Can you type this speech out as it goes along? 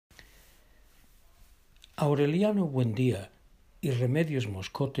Aureliano Buendía y Remedios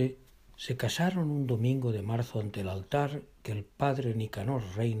Moscote se casaron un domingo de marzo ante el altar que el padre Nicanor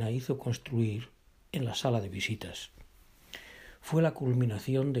Reina hizo construir en la sala de visitas. Fue la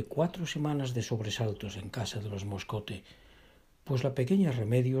culminación de 4 semanas de sobresaltos en casa de los Moscote, pues la pequeña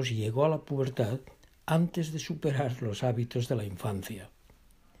Remedios llegó a la pubertad antes de superar los hábitos de la infancia.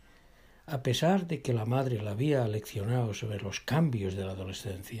 A pesar de que la madre la había leccionado sobre los cambios de la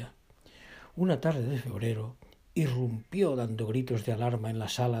adolescencia, una tarde de febrero irrumpió dando gritos de alarma en la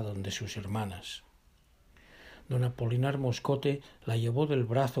sala donde sus hermanas. Don Apolinar Moscote la llevó del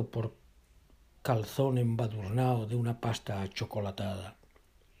brazo por calzón embadurnado de una pasta achocolatada.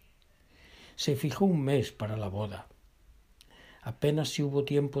 Se fijó un mes para la boda. Apenas si hubo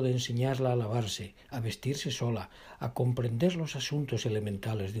tiempo de enseñarla a lavarse, a vestirse sola, a comprender los asuntos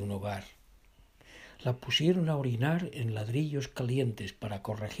elementales de un hogar. La pusieron a orinar en ladrillos calientes para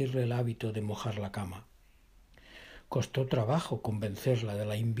corregirle el hábito de mojar la cama. Costó trabajo convencerla de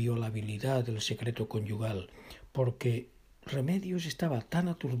la inviolabilidad del secreto conyugal, porque Remedios estaba tan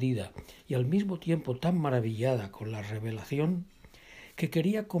aturdida y al mismo tiempo tan maravillada con la revelación que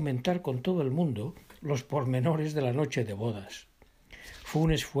quería comentar con todo el mundo los pormenores de la noche de bodas. Fue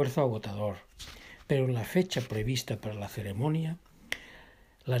un esfuerzo agotador, pero en la fecha prevista para la ceremonia,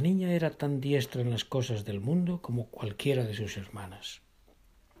 la niña era tan diestra en las cosas del mundo como cualquiera de sus hermanas.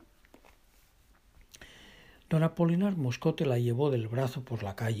 Don Apolinar Moscote la llevó del brazo por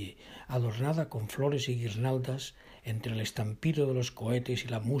la calle, adornada con flores y guirnaldas, entre el estampido de los cohetes y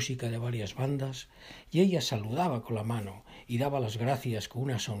la música de varias bandas, y ella saludaba con la mano y daba las gracias con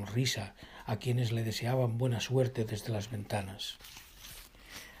una sonrisa a quienes le deseaban buena suerte desde las ventanas.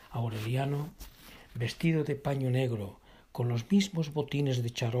 Aureliano, vestido de paño negro, con los mismos botines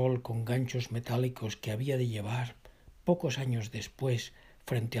de charol con ganchos metálicos que había de llevar pocos años después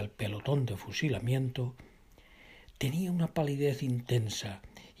frente al pelotón de fusilamiento, tenía una palidez intensa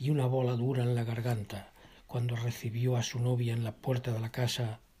y una bola dura en la garganta cuando recibió a su novia en la puerta de la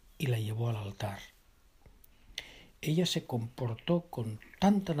casa y la llevó al altar. Ella se comportó con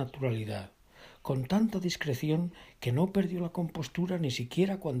tanta naturalidad, con tanta discreción, que no perdió la compostura ni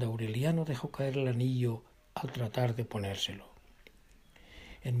siquiera cuando Aureliano dejó caer el anillo al tratar de ponérselo.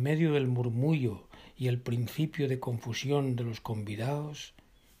 En medio del murmullo y el principio de confusión de los convidados,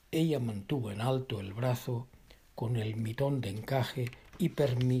 ella mantuvo en alto el brazo con el mitón de encaje y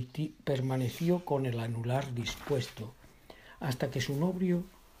permaneció con el anular dispuesto hasta que su novio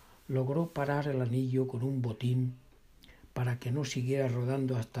logró parar el anillo con un botín para que no siguiera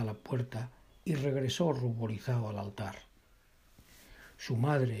rodando hasta la puerta y regresó ruborizado al altar. Su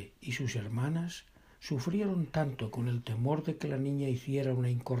madre y sus hermanas sufrieron tanto con el temor de que la niña hiciera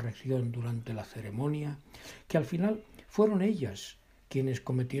una incorrección durante la ceremonia que al final fueron ellas quienes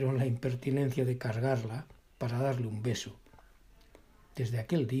cometieron la impertinencia de cargarla para darle un beso. Desde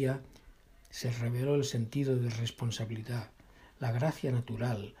aquel día se reveló el sentido de responsabilidad, la gracia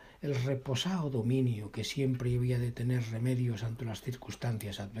natural, el reposado dominio que siempre había de tener Remedios ante las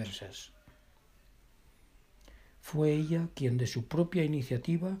circunstancias adversas. Fue ella quien de su propia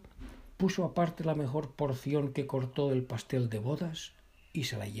iniciativa puso aparte la mejor porción que cortó del pastel de bodas y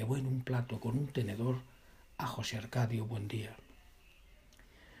se la llevó en un plato con un tenedor a José Arcadio Buendía.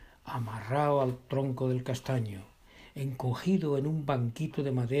 Amarrado al tronco del castaño, encogido en un banquito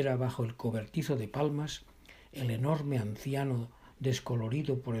de madera bajo el cobertizo de palmas, el enorme anciano,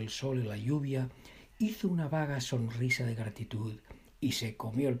 descolorido por el sol y la lluvia, hizo una vaga sonrisa de gratitud y se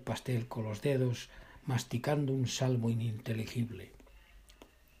comió el pastel con los dedos, masticando un salmo ininteligible.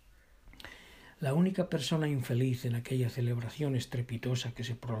 La única persona infeliz en aquella celebración estrepitosa que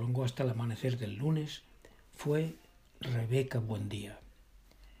se prolongó hasta el amanecer del lunes fue Rebeca Buendía.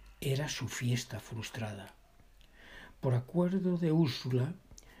 Era su fiesta frustrada. Por acuerdo de Úrsula,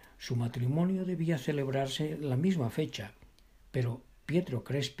 su matrimonio debía celebrarse en la misma fecha, pero Pietro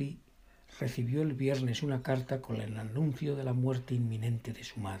Crespi recibió el viernes una carta con el anuncio de la muerte inminente de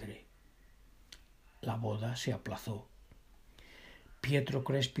su madre. La boda se aplazó. Pietro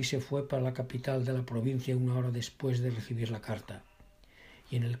Crespi se fue para la capital de la provincia 1 hora después de recibir la carta,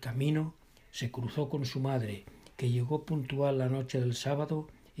 y en el camino se cruzó con su madre, que llegó puntual la noche del sábado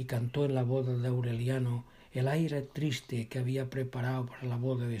y cantó en la boda de Aureliano el aire triste que había preparado para la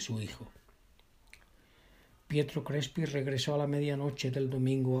boda de su hijo. Pietro Crespi regresó a la medianoche del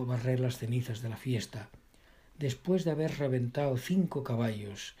domingo a barrer las cenizas de la fiesta, después de haber reventado 5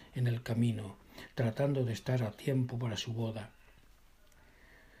 caballos en el camino, tratando de estar a tiempo para su boda.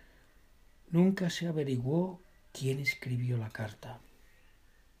 Nunca se averiguó quién escribió la carta.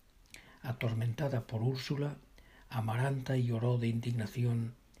 Atormentada por Úrsula, Amaranta lloró de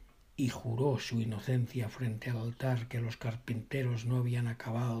indignación y juró su inocencia frente al altar que los carpinteros no habían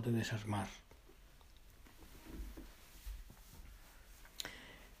acabado de desarmar.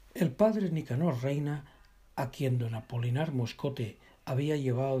 El padre Nicanor Reina, a quien don Apolinar Moscote había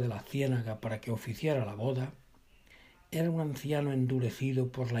llevado de la ciénaga para que oficiara la boda, era un anciano endurecido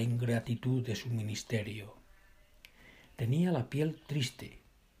por la ingratitud de su ministerio. Tenía la piel triste,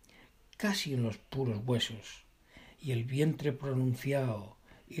 casi en los puros huesos, y el vientre pronunciado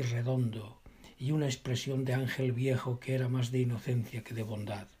y redondo, y una expresión de ángel viejo que era más de inocencia que de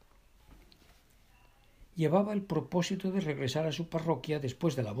bondad. Llevaba el propósito de regresar a su parroquia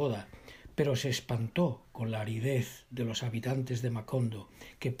después de la boda, pero se espantó con la aridez de los habitantes de Macondo,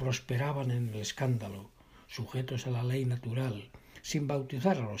 que prosperaban en el escándalo, sujetos a la ley natural, sin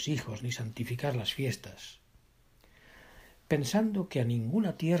bautizar a los hijos ni santificar las fiestas. Pensando que a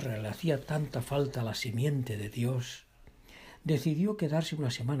ninguna tierra le hacía tanta falta la simiente de Dios, decidió quedarse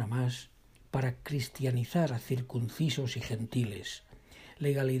una semana más para cristianizar a circuncisos y gentiles,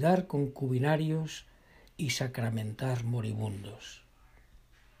 legalizar concubinarios y sacramentar moribundos.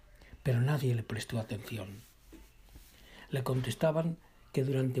 Pero nadie le prestó atención. Le contestaban que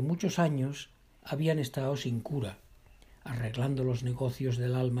durante muchos años habían estado sin cura, arreglando los negocios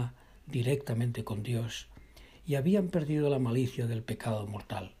del alma directamente con Dios, y habían perdido la malicia del pecado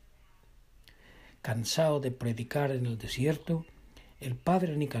mortal. Cansado de predicar en el desierto, el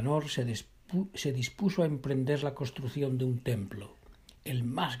padre Nicanor se dispuso a emprender la construcción de un templo, el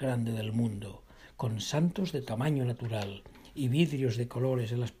más grande del mundo, con santos de tamaño natural y vidrios de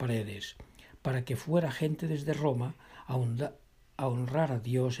colores en las paredes, para que fuera gente desde Roma a honrar a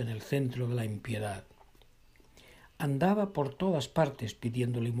Dios en el centro de la impiedad. Andaba por todas partes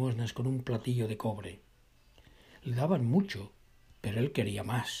pidiendo limosnas con un platillo de cobre. Le daban mucho, pero él quería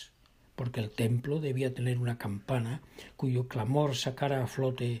más, porque el templo debía tener una campana cuyo clamor sacara a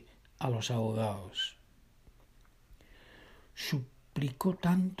flote a los ahogados. Suplicó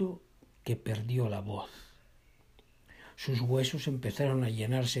tanto que perdió la voz. Sus huesos empezaron a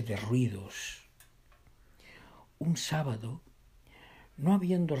llenarse de ruidos. Un sábado, no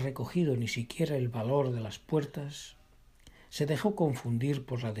habiendo recogido ni siquiera el valor de las puertas, se dejó confundir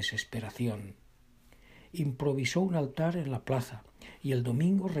por la desesperación. Improvisó un altar en la plaza y el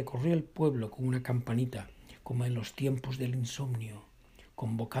domingo recorrió el pueblo con una campanita, como en los tiempos del insomnio,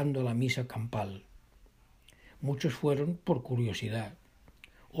 convocando a la misa campal. Muchos fueron por curiosidad,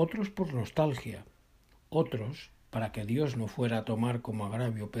 otros por nostalgia, otros para que Dios no fuera a tomar como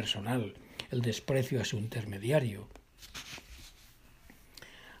agravio personal el desprecio a su intermediario.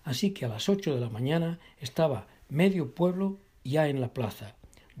 Así que a las 8 de la mañana estaba medio pueblo ya en la plaza,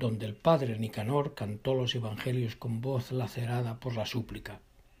 donde el padre Nicanor cantó los evangelios con voz lacerada por la súplica.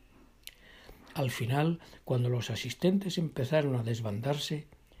 Al final, cuando los asistentes empezaron a desbandarse,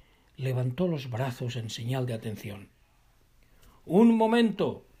 levantó los brazos en señal de atención. «¡Un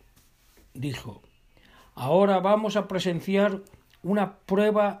momento!», dijo. «Ahora vamos a presenciar una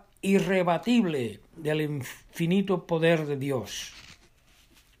prueba irrebatible del infinito poder de Dios».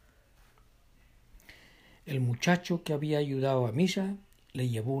 El muchacho que había ayudado a misa le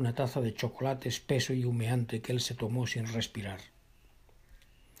llevó una taza de chocolate espeso y humeante que él se tomó sin respirar.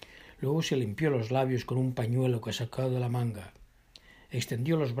 Luego se limpió los labios con un pañuelo que sacó de la manga,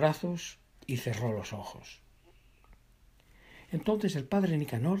 extendió los brazos y cerró los ojos. Entonces el padre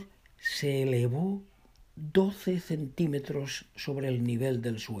Nicanor se elevó 12 centímetros sobre el nivel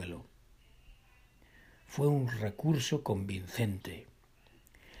del suelo. Fue un recurso convincente.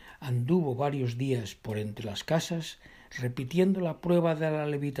 Anduvo varios días por entre las casas repitiendo la prueba de la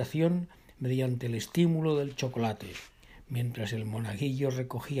levitación mediante el estímulo del chocolate, mientras el monaguillo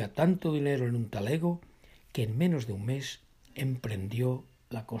recogía tanto dinero en un talego que en menos de un mes emprendió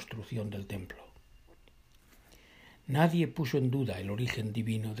la construcción del templo. Nadie puso en duda el origen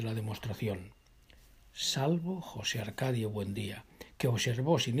divino de la demostración, salvo José Arcadio Buendía, que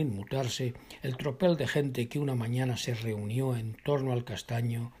observó sin inmutarse el tropel de gente que una mañana se reunió en torno al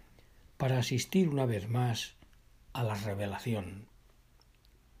castaño para asistir una vez más a la revelación.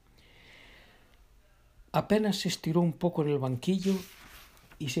 Apenas se estiró un poco en el banquillo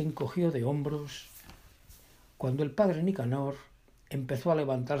y se encogió de hombros cuando el padre Nicanor empezó a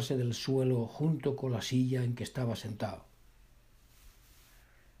levantarse del suelo junto con la silla en que estaba sentado.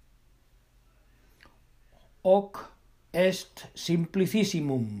 «Hoc est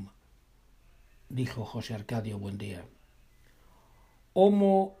simplicissimum», dijo José Arcadio Buendía.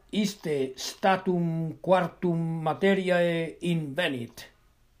 «Homo iste statum quartum materiae invenit».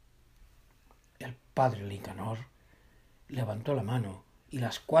 El padre Nicanor levantó la mano y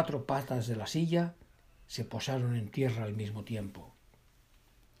las 4 patas de la silla se posaron en tierra al mismo tiempo.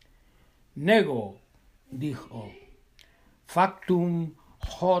 Nego, dijo, factum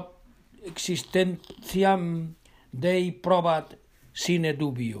hot existentiam Dei probat sine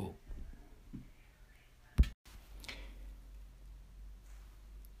dubio.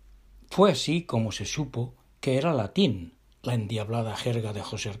 Fue así como se supo que era latín la endiablada jerga de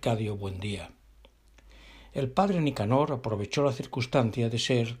José Arcadio Buendía. El padre Nicanor aprovechó la circunstancia de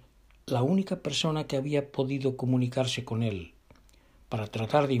ser la única persona que había podido comunicarse con él para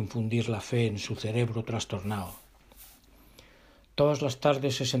tratar de infundir la fe en su cerebro trastornado. Todas las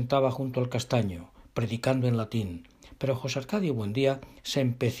tardes se sentaba junto al castaño, predicando en latín, pero José Arcadio Buendía se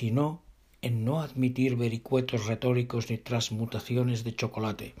empecinó en no admitir vericuetos retóricos ni transmutaciones de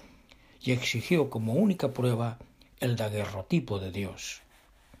chocolate, y exigió como única prueba el daguerrotipo de Dios.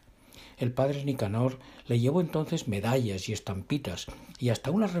 El padre Nicanor le llevó entonces medallas y estampitas y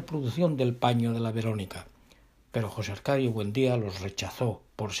hasta una reproducción del paño de la Verónica, pero José Arcadio Buendía los rechazó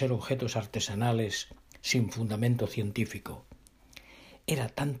por ser objetos artesanales sin fundamento científico. Era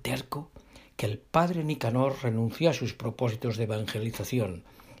tan terco que el padre Nicanor renunció a sus propósitos de evangelización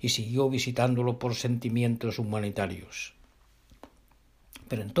y siguió visitándolo por sentimientos humanitarios.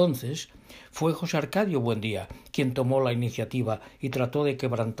 Pero entonces fue José Arcadio Buendía quien tomó la iniciativa y trató de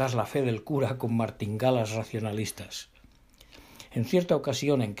quebrantar la fe del cura con martingalas racionalistas. En cierta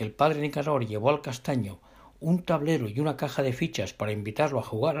ocasión en que el padre Nicanor llevó al castaño un tablero y una caja de fichas para invitarlo a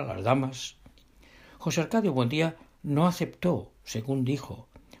jugar a las damas, José Arcadio Buendía no aceptó, según dijo,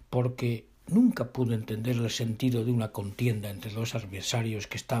 porque nunca pudo entender el sentido de una contienda entre dos adversarios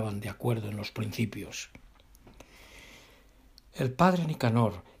que estaban de acuerdo en los principios. El padre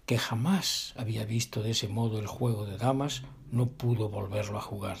Nicanor, que jamás había visto de ese modo el juego de damas, no pudo volverlo a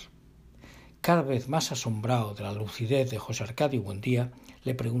jugar. Cada vez más asombrado de la lucidez de José Arcadio Buendía,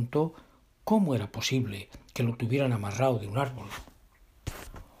 le preguntó cómo era posible que lo tuvieran amarrado de un árbol.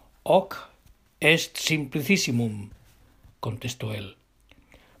 «Hoc est simplicissimum», contestó él,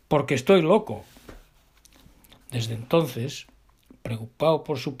 «porque estoy loco». Desde entonces, preocupado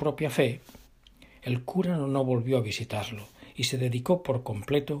por su propia fe, el cura no volvió a visitarlo y se dedicó por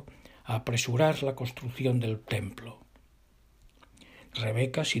completo a apresurar la construcción del templo.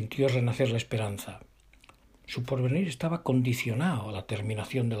 Rebeca sintió renacer la esperanza. Su porvenir estaba condicionado a la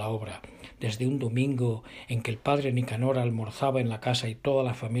terminación de la obra, desde un domingo en que el padre Nicanor almorzaba en la casa y toda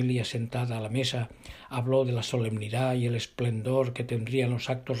la familia sentada a la mesa habló de la solemnidad y el esplendor que tendrían los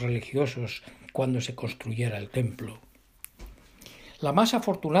actos religiosos cuando se construyera el templo. «La más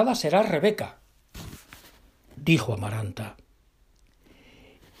afortunada será Rebeca», dijo Amaranta.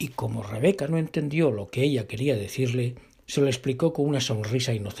 Y como Rebeca no entendió lo que ella quería decirle, se lo explicó con una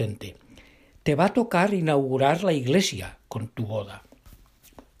sonrisa inocente. «Te va a tocar inaugurar la iglesia con tu boda».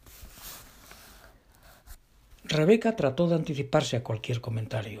 Rebeca trató de anticiparse a cualquier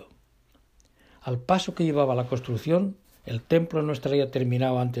comentario. Al paso que llevaba la construcción, el templo no estaría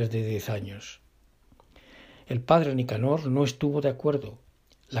terminado antes de 10 años. El padre Nicanor no estuvo de acuerdo.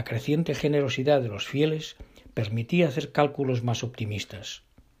 La creciente generosidad de los fieles permitía hacer cálculos más optimistas.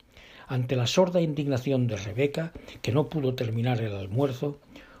 Ante la sorda indignación de Rebeca, que no pudo terminar el almuerzo,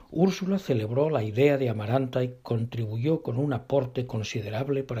 Úrsula celebró la idea de Amaranta y contribuyó con un aporte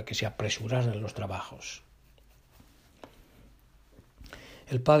considerable para que se apresuraran los trabajos.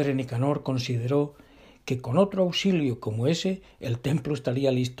 El padre Nicanor consideró que con otro auxilio como ese el templo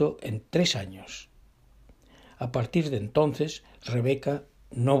estaría listo en 3 años. A partir de entonces, Rebeca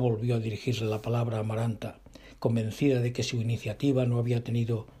no volvió a dirigirle la palabra a Amaranta, convencida de que su iniciativa no había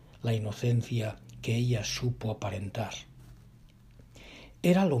tenido la inocencia que ella supo aparentar.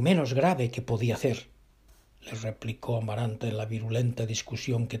 «Era lo menos grave que podía hacer», le replicó Amaranta en la virulenta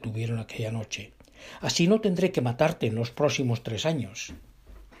discusión que tuvieron aquella noche. «Así no tendré que matarte en los próximos 3 años».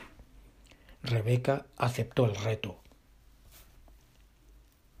 Rebeca aceptó el reto.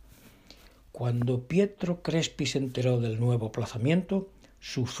 Cuando Pietro Crespi se enteró del nuevo aplazamiento,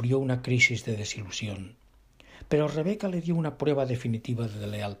 sufrió una crisis de desilusión. Pero Rebeca le dio una prueba definitiva de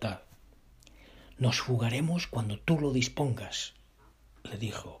lealtad. «Nos fugaremos cuando tú lo dispongas», le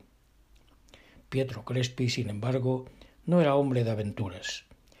dijo. Pietro Crespi, sin embargo, no era hombre de aventuras.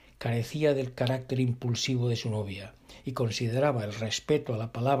 Carecía del carácter impulsivo de su novia y consideraba el respeto a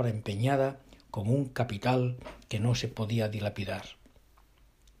la palabra empeñada como un capital que no se podía dilapidar.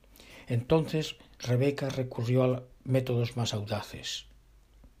 Entonces Rebeca recurrió a métodos más audaces.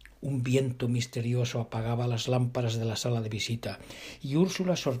 Un viento misterioso apagaba las lámparas de la sala de visita y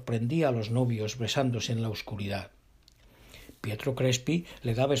Úrsula sorprendía a los novios besándose en la oscuridad. Pietro Crespi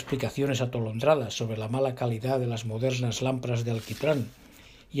le daba explicaciones atolondradas sobre la mala calidad de las modernas lámparas de alquitrán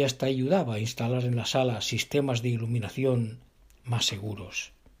y hasta ayudaba a instalar en la sala sistemas de iluminación más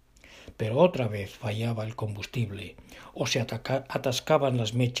seguros. pero otra vez fallaba el combustible o se atascaban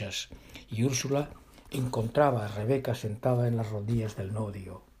las mechas y Úrsula encontraba a Rebeca sentada en las rodillas del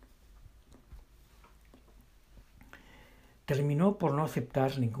novio. Terminó por no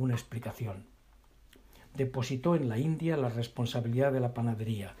aceptar ninguna explicación. Depositó en la India la responsabilidad de la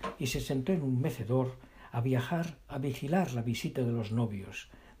panadería y se sentó en un mecedor a vigilar la visita de los novios,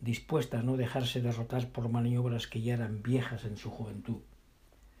 dispuesta a no dejarse derrotar por maniobras que ya eran viejas en su juventud.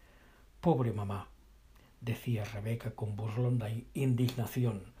 «Pobre mamá», decía Rebeca con burlona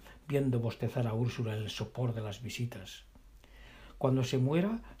indignación, viendo bostezar a Úrsula en el sopor de las visitas. «Cuando se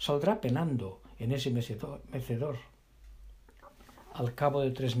muera saldrá penando en ese mecedor. Al cabo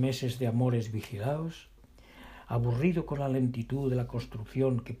de 3 meses de amores vigilados, aburrido con la lentitud de la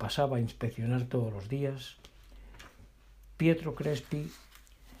construcción que pasaba a inspeccionar todos los días, Pietro Crespi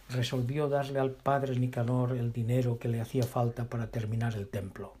resolvió darle al padre Nicanor el dinero que le hacía falta para terminar el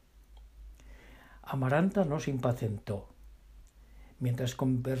templo. Amaranta no se impacientó. Mientras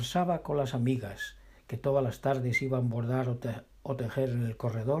conversaba con las amigas, que todas las tardes iban a bordar o tejer en el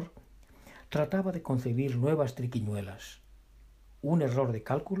corredor, trataba de concebir nuevas triquiñuelas. Un error de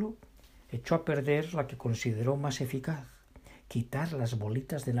cálculo echó a perder la que consideró más eficaz: quitar las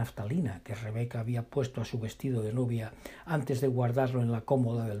bolitas de naftalina que Rebeca había puesto a su vestido de novia antes de guardarlo en la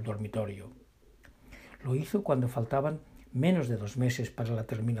cómoda del dormitorio. Lo hizo cuando faltaban menos de 2 meses para la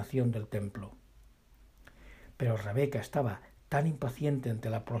terminación del templo. Pero Rebeca estaba tan impaciente ante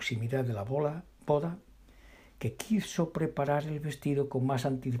la proximidad de la boda que quiso preparar el vestido con más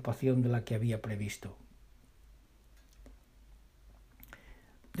anticipación de la que había previsto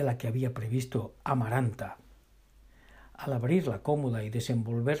Amaranta. Al abrir la cómoda y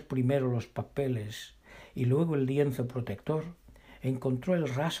desenvolver primero los papeles y luego el lienzo protector, encontró el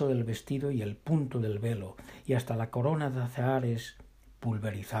raso del vestido y el punto del velo y hasta la corona de azahares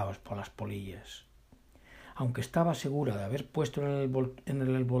pulverizados por las polillas. Aunque estaba segura de haber puesto en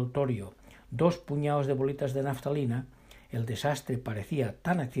el envoltorio 2 puñados de bolitas de naftalina, el desastre parecía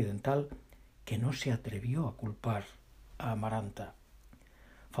tan accidental que no se atrevió a culpar a Amaranta.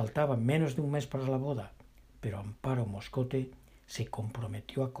 Faltaba menos de 1 mes para la boda, pero Amparo Moscote se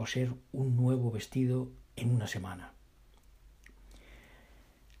comprometió a coser un nuevo vestido en 1 semana.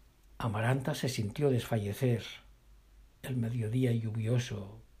 Amaranta se sintió desfallecer el mediodía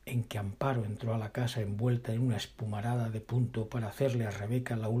lluvioso en que Amparo entró a la casa envuelta en una espumarada de punto para hacerle a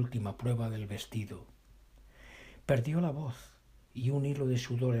Rebeca la última prueba del vestido. Perdió la voz y un hilo de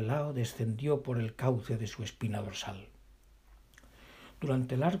sudor helado descendió por el cauce de su espina dorsal.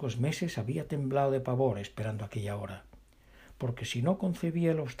 Durante largos meses había temblado de pavor esperando aquella hora, porque si no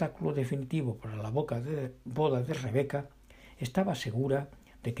concebía el obstáculo definitivo para la boda de Rebeca, estaba segura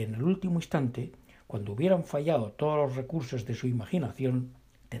de que en el último instante, cuando hubieran fallado todos los recursos de su imaginación,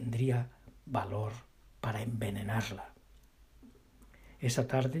 tendría valor para envenenarla. Esa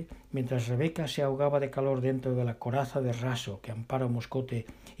tarde, mientras Rebeca se ahogaba de calor dentro de la coraza de raso que Amparo Moscote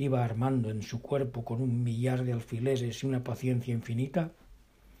iba armando en su cuerpo con 1.000.000 de alfileres y una paciencia infinita,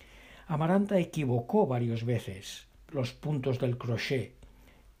 Amaranta equivocó varias veces los puntos del crochet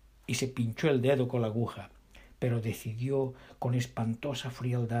y se pinchó el dedo con la aguja, pero decidió con espantosa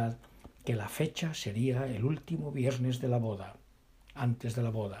frialdad que la fecha sería el último viernes de la boda, antes de la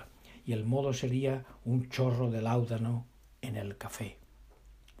boda, y el modo sería un chorro de láudano en el café.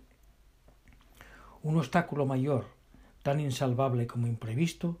 Un obstáculo mayor, tan insalvable como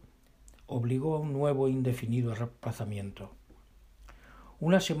imprevisto, obligó a un nuevo e indefinido reemplazamiento.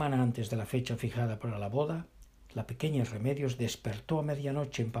 1 semana antes de la fecha fijada para la boda, la pequeña Remedios despertó a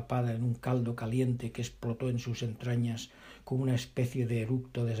medianoche empapada en un caldo caliente que explotó en sus entrañas con una especie de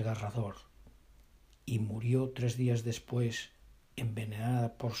eructo desgarrador, y murió 3 días después,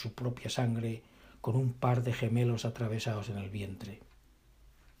 envenenada por su propia sangre, con un par de gemelos atravesados en el vientre.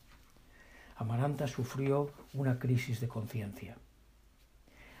 Amaranta sufrió una crisis de conciencia.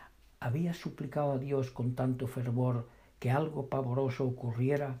 Había suplicado a Dios con tanto fervor que algo pavoroso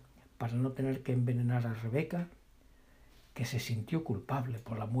ocurriera para no tener que envenenar a Rebeca, que se sintió culpable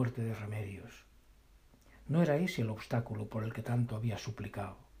por la muerte de Remedios. No era ese el obstáculo por el que tanto había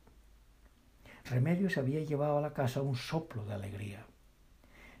suplicado. Remedios había llevado a la casa un soplo de alegría.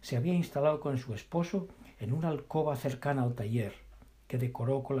 Se había instalado con su esposo en una alcoba cercana al taller, que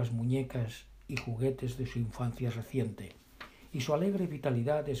decoró con las muñecas y juguetes de su infancia reciente, y su alegre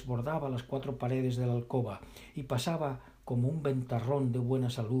vitalidad desbordaba las 4 paredes de la alcoba y pasaba como un ventarrón de buena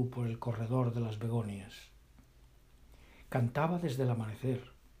salud por el corredor de las begonias. Cantaba desde el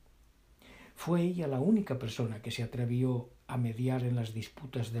amanecer. Fue ella la única persona que se atrevió a mediar en las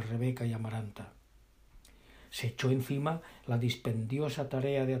disputas de Rebeca y Amaranta. Se echó encima la dispendiosa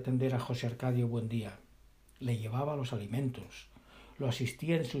tarea de atender a José Arcadio Buendía. Le llevaba los alimentos, lo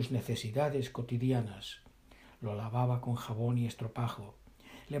asistía en sus necesidades cotidianas, lo lavaba con jabón y estropajo,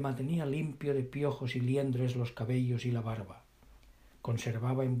 le mantenía limpio de piojos y liendres los cabellos y la barba,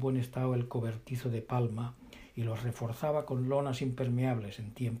 conservaba en buen estado el cobertizo de palma y los reforzaba con lonas impermeables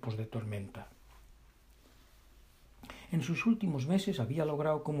en tiempos de tormenta. En sus últimos meses había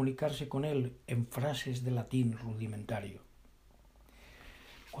logrado comunicarse con él en frases de latín rudimentario.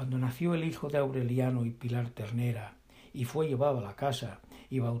 Cuando nació el hijo de Aureliano y Pilar Ternera y fue llevado a la casa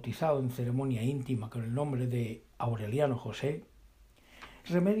y bautizado en ceremonia íntima con el nombre de Aureliano José,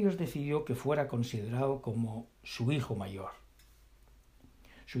 Remedios decidió que fuera considerado como su hijo mayor.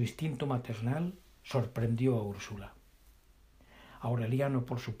 Su instinto maternal sorprendió a Úrsula. Aureliano,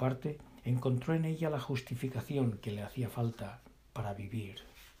 por su parte, encontró en ella la justificación que le hacía falta para vivir.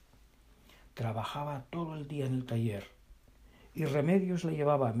 Trabajaba todo el día en el taller y Remedios le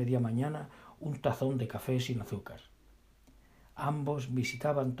llevaba a media mañana un tazón de café sin azúcar. Ambos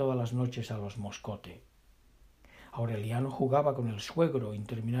visitaban todas las noches a los Moscote. Aureliano jugaba con el suegro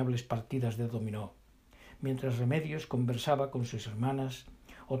interminables partidas de dominó, mientras Remedios conversaba con sus hermanas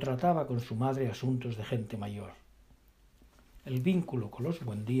o trataba con su madre asuntos de gente mayor. El vínculo con los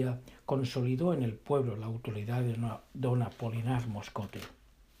Buendía consolidó en el pueblo la autoridad de don Apolinar Moscote.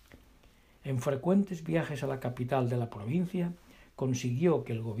 En frecuentes viajes a la capital de la provincia consiguió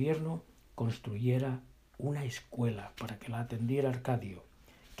que el gobierno construyera una escuela para que la atendiera Arcadio,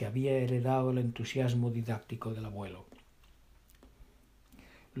 que había heredado el entusiasmo didáctico del abuelo.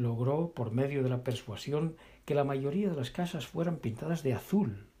 Logró, por medio de la persuasión, que la mayoría de las casas fueran pintadas de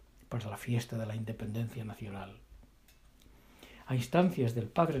azul para la fiesta de la independencia nacional. A instancias del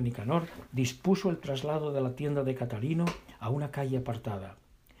padre Nicanor, dispuso el traslado de la tienda de Catarino a una calle apartada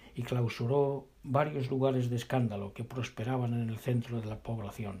y clausuró varios lugares de escándalo que prosperaban en el centro de la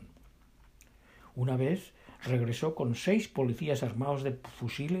población. Una vez regresó con 6 policías armados de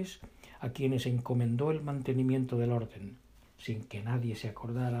fusiles a quienes encomendó el mantenimiento del orden, sin que nadie se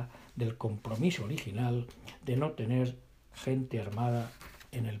acordara del compromiso original de no tener gente armada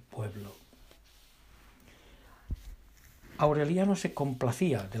en el pueblo. Aureliano se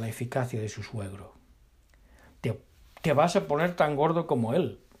complacía de la eficacia de su suegro. Te vas a poner tan gordo como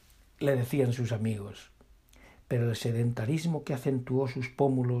él, le decían sus amigos. Pero el sedentarismo que acentuó sus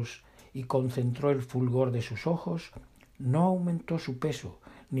pómulos y concentró el fulgor de sus ojos no aumentó su peso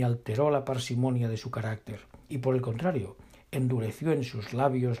ni alteró la parsimonia de su carácter, y por el contrario, endureció en sus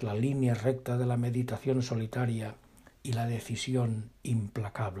labios la línea recta de la meditación solitaria y la decisión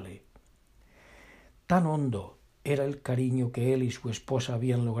implacable. Tan hondo era el cariño que él y su esposa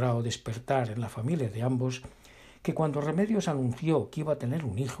habían logrado despertar en la familia de ambos, que cuando Remedios anunció que iba a tener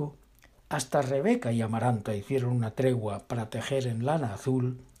un hijo, hasta Rebeca y Amaranta hicieron una tregua para tejer en lana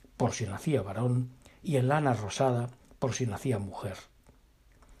azul por si nacía varón y en lana rosada por si nacía mujer.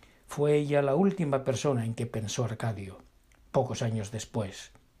 Fue ella la última persona en que pensó Arcadio, pocos años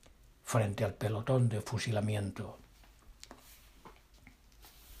después, frente al pelotón de fusilamiento.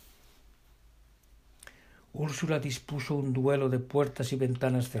 Úrsula dispuso un duelo de puertas y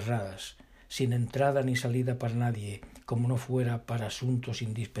ventanas cerradas, sin entrada ni salida para nadie, como no fuera para asuntos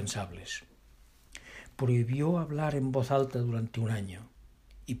indispensables. Prohibió hablar en voz alta durante un año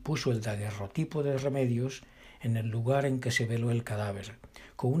y puso el daguerrotipo de Remedios en el lugar en que se veló el cadáver,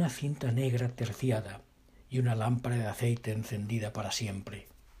 con una cinta negra terciada y una lámpara de aceite encendida para siempre.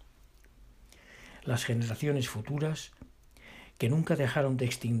 Las generaciones futuras, que nunca dejaron de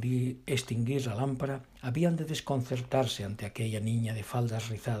extinguir la lámpara, habían de desconcertarse ante aquella niña de faldas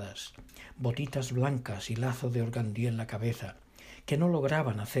rizadas, botitas blancas y lazo de organdía en la cabeza, que no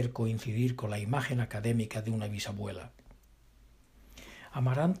lograban hacer coincidir con la imagen académica de una bisabuela.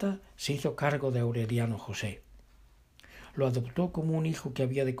 Amaranta se hizo cargo de Aureliano José. Lo adoptó como un hijo que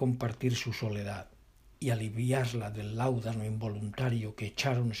había de compartir su soledad y aliviarla del láudano involuntario que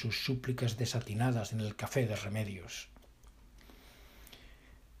echaron sus súplicas desatinadas en el café de Remedios.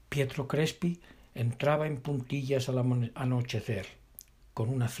 Pietro Crespi entraba en puntillas al anochecer, con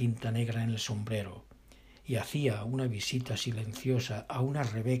una cinta negra en el sombrero, y hacía una visita silenciosa a una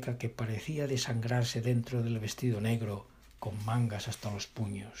Rebeca que parecía desangrarse dentro del vestido negro, con mangas hasta los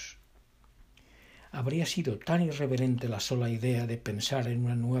puños. Habría sido tan irreverente la sola idea de pensar en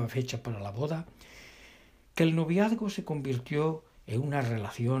una nueva fecha para la boda, que el noviazgo se convirtió en una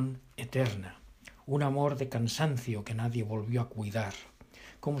relación eterna, un amor de cansancio que nadie volvió a cuidar,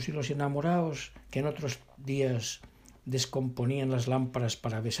 como si los enamorados que en otros días descomponían las lámparas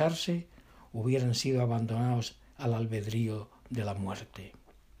para besarse hubieran sido abandonados al albedrío de la muerte.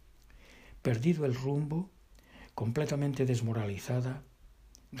 Perdido el rumbo, Completamente desmoralizada,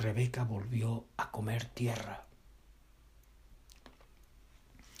 Rebeca volvió a comer tierra.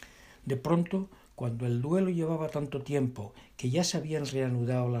 De pronto, cuando el duelo llevaba tanto tiempo que ya se habían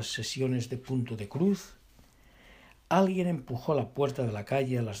reanudado las sesiones de punto de cruz, alguien empujó la puerta de la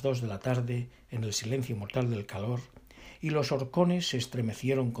calle a las 2 de la tarde en el silencio mortal del calor, y los horcones se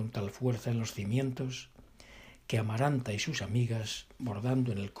estremecieron con tal fuerza en los cimientos que Amaranta y sus amigas,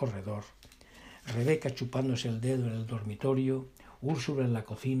 bordando en el corredor, Rebeca chupándose el dedo en el dormitorio, Úrsula en la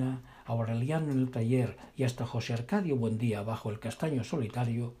cocina, Aureliano en el taller y hasta José Arcadio Buendía bajo el castaño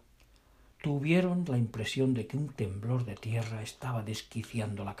solitario, tuvieron la impresión de que un temblor de tierra estaba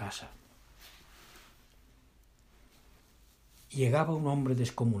desquiciando la casa. Llegaba un hombre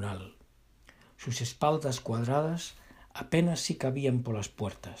descomunal. Sus espaldas cuadradas apenas si cabían por las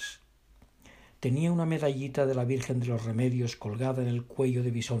puertas. Tenía una medallita de la Virgen de los Remedios colgada en el cuello de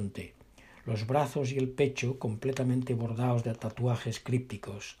bisonte, los brazos y el pecho completamente bordados de tatuajes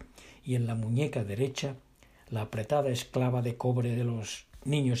crípticos, y en la muñeca derecha la apretada esclava de cobre de los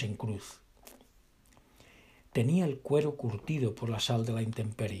niños en cruz. Tenía el cuero curtido por la sal de la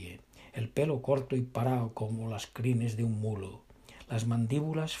intemperie, el pelo corto y parado como las crines de un mulo, las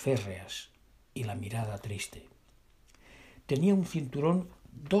mandíbulas férreas y la mirada triste. Tenía un cinturón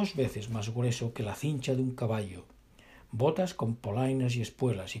 2 veces más grueso que la cincha de un caballo, botas con polainas y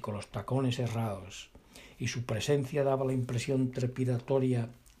espuelas y con los tacones herrados, y su presencia daba la impresión trepidatoria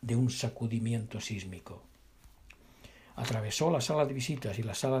de un sacudimiento sísmico. Atravesó la sala de visitas y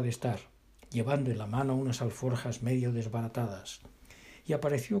la sala de estar, llevando en la mano unas alforjas medio desbaratadas, y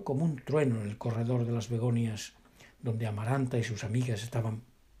apareció como un trueno en el corredor de las begonias, donde Amaranta y sus amigas estaban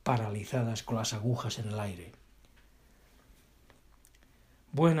paralizadas con las agujas en el aire.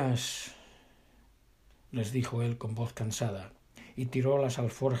 «Buenas», les dijo él con voz cansada, y tiró las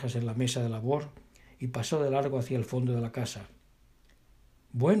alforjas en la mesa de labor y pasó de largo hacia el fondo de la casa.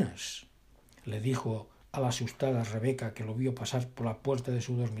 «Buenas», le dijo a la asustada Rebeca, que lo vio pasar por la puerta de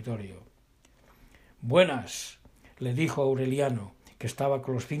su dormitorio. «Buenas», le dijo Aureliano, que estaba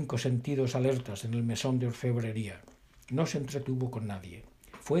con los 5 sentidos alertas en el mesón de orfebrería. No se entretuvo con nadie.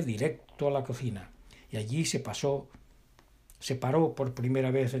 Fue directo a la cocina y allí se paró por primera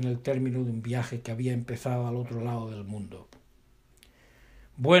vez en el término de un viaje que había empezado al otro lado del mundo.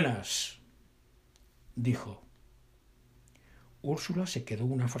 «Buenas», dijo. Úrsula se quedó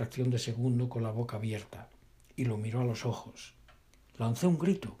una fracción de segundo con la boca abierta y lo miró a los ojos. Lanzó un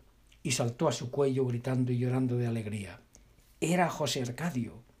grito y saltó a su cuello gritando y llorando de alegría. Era José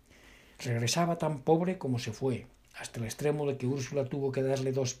Arcadio. Regresaba tan pobre como se fue, hasta el extremo de que Úrsula tuvo que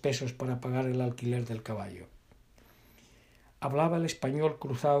darle 2 pesos para pagar el alquiler del caballo. Hablaba el español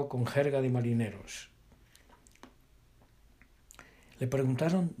cruzado con jerga de marineros. Le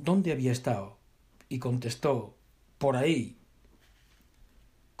preguntaron dónde había estado y contestó: «Por ahí».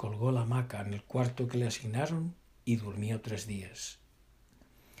 Colgó la hamaca en el cuarto que le asignaron y durmió 3 días.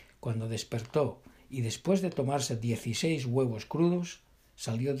 Cuando despertó y después de tomarse 16 huevos crudos,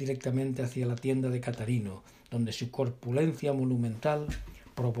 salió directamente hacia la tienda de Catarino, donde su corpulencia monumental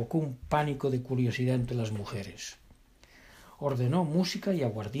provocó un pánico de curiosidad entre las mujeres. Ordenó música y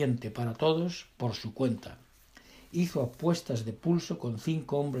aguardiente para todos por su cuenta. Hizo apuestas de pulso con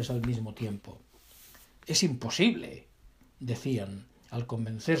 5 hombres al mismo tiempo. «Es imposible», decían, al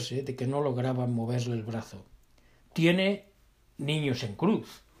convencerse de que no lograban moverle el brazo. «Tiene niños en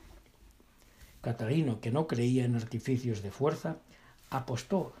cruz». Catarino, que no creía en artificios de fuerza,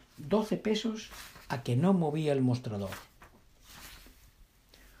 apostó 12 pesos a que no movía el mostrador.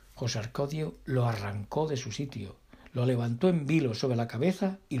 José Arcadio lo arrancó de su sitio, lo levantó en vilo sobre la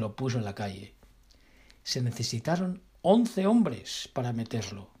cabeza y lo puso en la calle. Se necesitaron 11 hombres para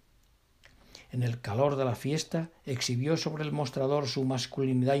meterlo. En el calor de la fiesta exhibió sobre el mostrador su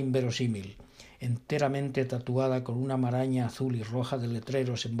masculinidad inverosímil, enteramente tatuada con una maraña azul y roja de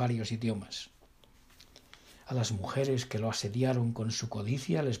letreros en varios idiomas. A las mujeres que lo asediaron con su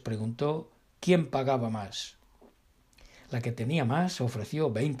codicia les preguntó quién pagaba más. La que tenía más ofreció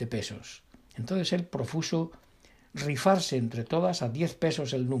 20 pesos. Entonces él propuso rifarse entre todas a 10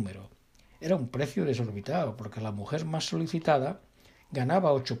 pesos el número. Era un precio desorbitado, porque la mujer más solicitada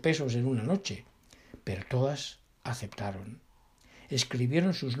ganaba 8 pesos en una noche, pero todas aceptaron.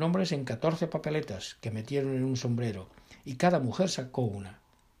 Escribieron sus nombres en 14 papeletas que metieron en un sombrero, y cada mujer sacó una.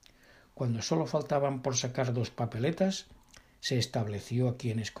 Cuando solo faltaban por sacar 2 papeletas, se estableció a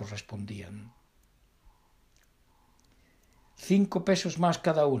quienes correspondían. 5 pesos más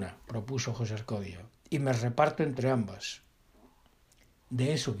cada una, propuso José Arcadio, y me reparto entre ambas.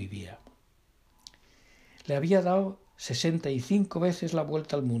 De eso vivía. Le había dado 65 veces la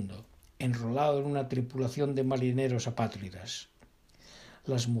vuelta al mundo. enrolado en una tripulación de marineros apátridas.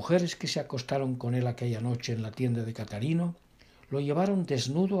 Las mujeres que se acostaron con él aquella noche en la tienda de Catarino lo llevaron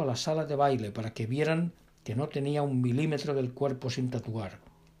desnudo a la sala de baile para que vieran que no tenía 1 milímetro del cuerpo sin tatuar,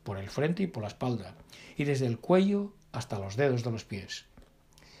 por el frente y por la espalda, y desde el cuello hasta los dedos de los pies.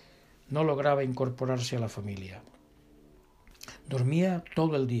 No lograba incorporarse a la familia. Dormía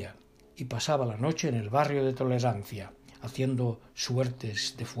todo el día y pasaba la noche en el barrio de Tolerancia, haciendo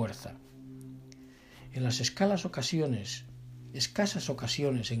suertes de fuerza. En las escasas ocasiones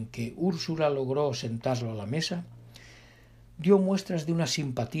en que Úrsula logró sentarlo a la mesa, dio muestras de una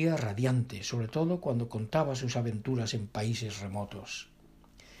simpatía radiante, sobre todo cuando contaba sus aventuras en países remotos.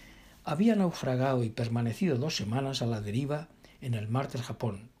 Había naufragado y permanecido 2 semanas a la deriva en el mar del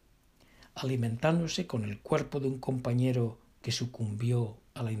Japón, alimentándose con el cuerpo de un compañero que sucumbió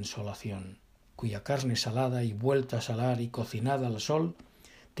a la insolación, cuya carne salada y vuelta a salar y cocinada al sol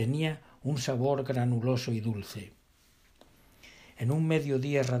tenía un sabor granuloso y dulce. En un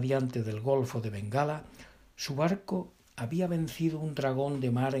mediodía radiante del Golfo de Bengala, su barco había vencido un dragón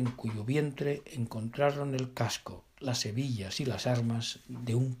de mar en cuyo vientre encontraron el casco, las hebillas y las armas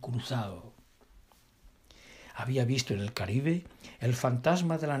de un cruzado. Había visto en el Caribe el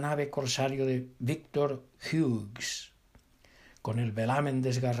fantasma de la nave corsario de Victor Hughes, con el velamen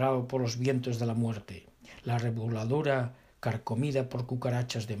desgarrado por los vientos de la muerte, la revoladura carcomida por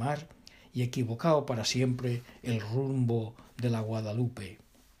cucarachas de mar y equivocado para siempre el rumbo de la Guadalupe.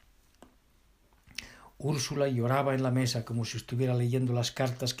 Úrsula lloraba en la mesa como si estuviera leyendo las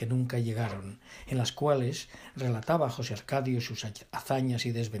cartas que nunca llegaron, en las cuales relataba a José Arcadio sus hazañas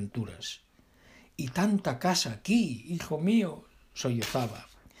y desventuras. «Y tanta casa aquí, hijo mío», sollozaba,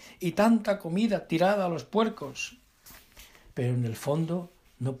 «y tanta comida tirada a los puercos». Pero en el fondo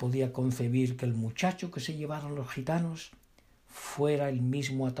no podía concebir que el muchacho que se llevaron los gitanos fuera el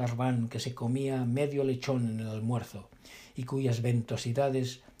mismo Atarbán que se comía medio lechón en el almuerzo y cuyas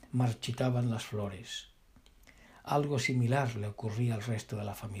ventosidades marchitaban las flores. Algo similar le ocurría al resto de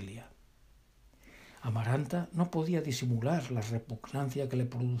la familia. Amaranta no podía disimular la repugnancia que le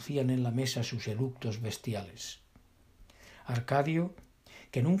producían en la mesa sus eructos bestiales. Arcadio,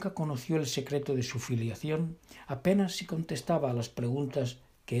 que nunca conoció el secreto de su filiación, apenas si contestaba a las preguntas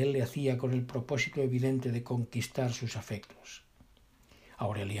que él le hacía con el propósito evidente de conquistar sus afectos.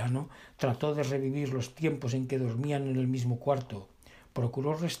 Aureliano trató de revivir los tiempos en que dormían en el mismo cuarto,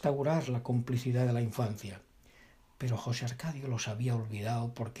 procuró restaurar la complicidad de la infancia, pero José Arcadio los había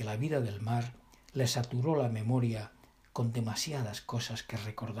olvidado porque la vida del mar le saturó la memoria con demasiadas cosas que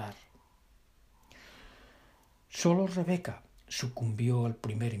recordar. Solo Rebeca sucumbió al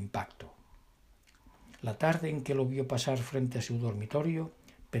primer impacto. La tarde en que lo vio pasar frente a su dormitorio,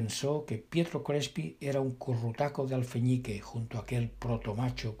 pensó que Pietro Crespi era un currutaco de alfeñique junto a aquel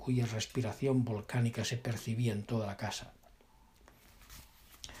protomacho cuya respiración volcánica se percibía en toda la casa.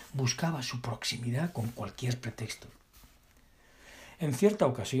 Buscaba su proximidad con cualquier pretexto. En cierta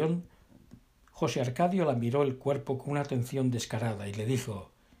ocasión, José Arcadio la miró el cuerpo con una atención descarada y le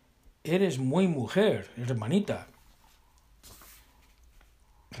dijo: «Eres muy mujer, hermanita».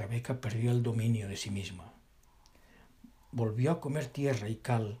 Rebeca perdió el dominio de sí misma. Volvió a comer tierra y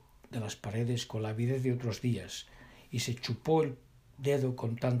cal de las paredes con la avidez de otros días y se chupó el dedo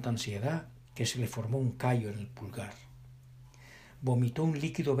con tanta ansiedad que se le formó un callo en el pulgar. Vomitó un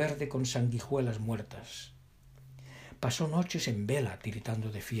líquido verde con sanguijuelas muertas. Pasó noches en vela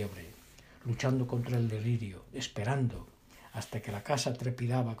tiritando de fiebre, luchando contra el delirio, esperando hasta que la casa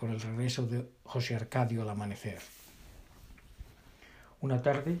trepidaba con el regreso de José Arcadio al amanecer. Una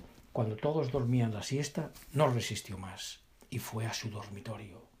tarde, cuando todos dormían la siesta, no resistió más y fue a su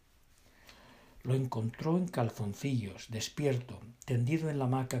dormitorio. Lo encontró en calzoncillos, despierto, tendido en la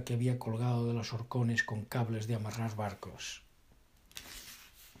hamaca que había colgado de los horcones con cables de amarrar barcos.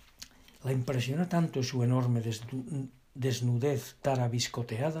 La impresionó tanto su enorme desnudez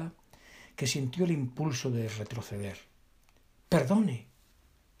tarabiscoteada que sintió el impulso de retroceder. «Perdone»,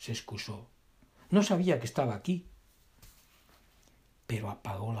 se excusó, «no sabía que estaba aquí». Pero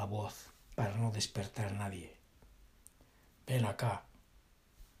apagó la voz para no despertar a nadie. «Ven acá»,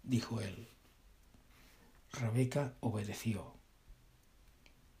 dijo él. Rebeca obedeció.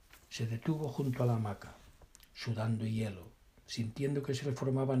 Se detuvo junto a la hamaca, sudando hielo, sintiendo que se le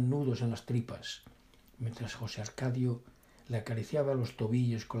formaban nudos en las tripas, mientras José Arcadio le acariciaba los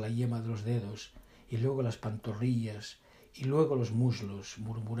tobillos con la yema de los dedos y luego las pantorrillas y luego los muslos,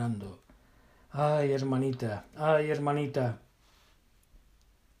 murmurando: «¡Ay, hermanita! ¡Ay, hermanita!».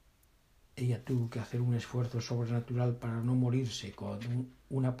 Ella tuvo que hacer un esfuerzo sobrenatural para no morirse cuando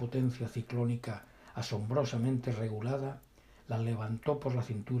una potencia ciclónica asombrosamente regulada la levantó por la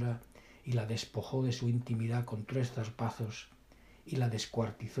cintura y la despojó de su intimidad con 3 zarpazos y la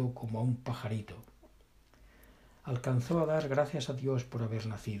descuartizó como a un pajarito. Alcanzó a dar gracias a Dios por haber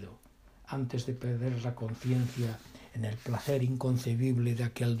nacido, antes de perder la conciencia en el placer inconcebible de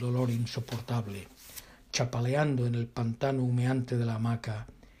aquel dolor insoportable, chapaleando en el pantano humeante de la hamaca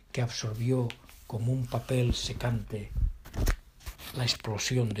que absorbió como un papel secante la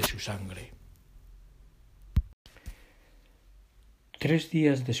explosión de su sangre. 3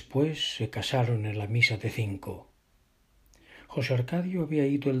 días después se casaron en la misa de 5. José Arcadio había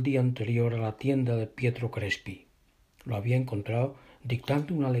ido el día anterior a la tienda de Pietro Crespi. Lo había encontrado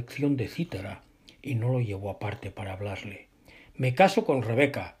dictando una lección de cítara y no lo llevó aparte para hablarle. «Me caso con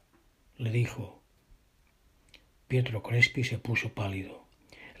Rebeca», le dijo. Pietro Crespi se puso pálido.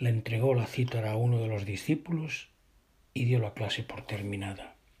 Le entregó la cítara a uno de los discípulos y dio la clase por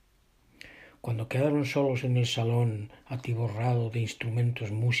terminada. Cuando quedaron solos en el salón atiborrado de instrumentos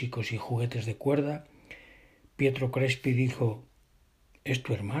músicos y juguetes de cuerda, Pietro Crespi dijo: «Es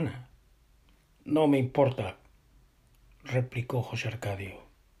tu hermana». «No me importa», replicó José Arcadio.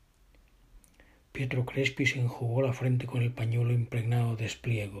 Pietro Crespi se enjugó la frente con el pañuelo impregnado de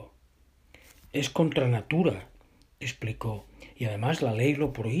espliego. «Es contra natura», explicó, «y además la ley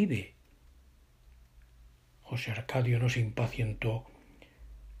lo prohíbe». José Arcadio no se impacientó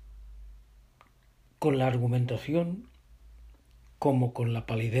con la argumentación como con la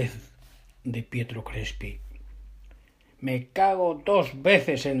palidez de Pietro Crespi. «Me cago 2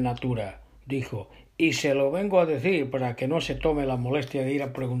 veces en natura», dijo, «y se lo vengo a decir para que no se tome la molestia de ir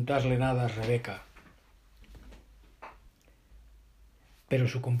a preguntarle nada a Rebeca». Pero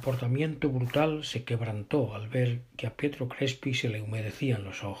su comportamiento brutal se quebrantó al ver que a Pietro Crespi se le humedecían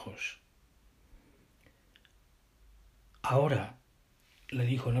los ojos. «Ahora», le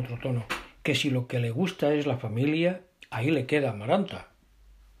dijo en otro tono, «que si lo que le gusta es la familia, ahí le queda Amaranta».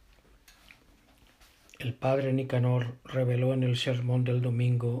 El padre Nicanor reveló en el sermón del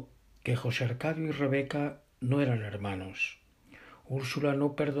domingo que José Arcadio y Rebeca no eran hermanos. Úrsula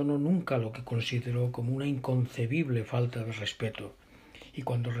no perdonó nunca lo que consideró como una inconcebible falta de respeto, y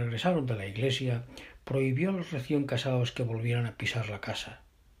cuando regresaron de la iglesia prohibió a los recién casados que volvieran a pisar la casa.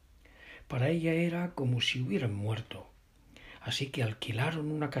 Para ella era como si hubieran muerto, así que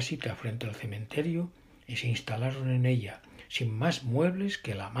alquilaron una casita frente al cementerio y se instalaron en ella, sin más muebles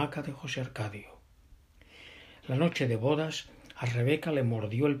que la hamaca de José Arcadio. La noche de bodas a Rebeca le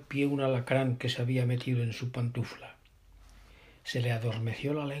mordió el pie un alacrán que se había metido en su pantufla. Se le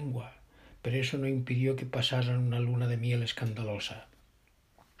adormeció la lengua, pero eso no impidió que pasaran una luna de miel escandalosa.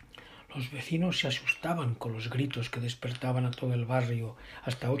 Los vecinos se asustaban con los gritos que despertaban a todo el barrio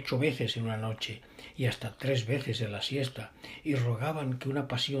hasta 8 veces en una noche y hasta 3 veces en la siesta, y rogaban que una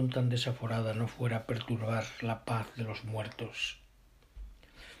pasión tan desaforada no fuera a perturbar la paz de los muertos.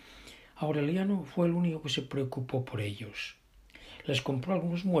 Aureliano fue el único que se preocupó por ellos. Les compró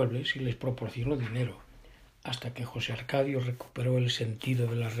algunos muebles y les proporcionó dinero, hasta que José Arcadio recuperó el sentido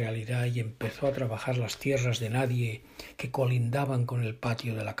de la realidad y empezó a trabajar las tierras de nadie que colindaban con el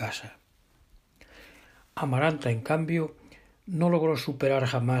patio de la casa. Amaranta, en cambio, no logró superar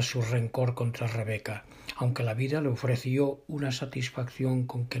jamás su rencor contra Rebeca, aunque la vida le ofreció una satisfacción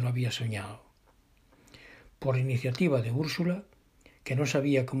con que no había soñado. Por iniciativa de Úrsula, que no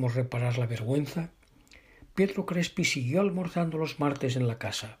sabía cómo reparar la vergüenza, Pietro Crespi siguió almorzando los martes en la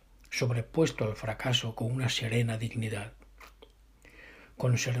casa, sobrepuesto al fracaso con una serena dignidad.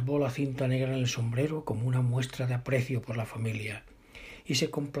 Conservó la cinta negra en el sombrero como una muestra de aprecio por la familia, y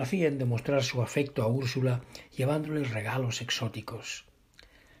se complacía en demostrar su afecto a Úrsula llevándole regalos exóticos: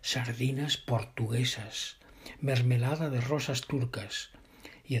 sardinas portuguesas, mermelada de rosas turcas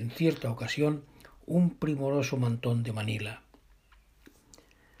y, en cierta ocasión, un primoroso mantón de Manila.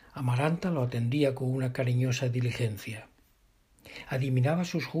 Amaranta lo atendía con una cariñosa diligencia. Adivinaba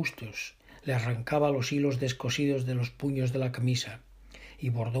sus gustos, le arrancaba los hilos descosidos de los puños de la camisa y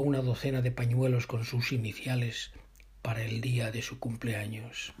bordó una docena de pañuelos con sus iniciales para el día de su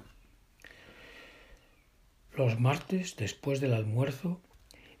cumpleaños. Los martes, después del almuerzo,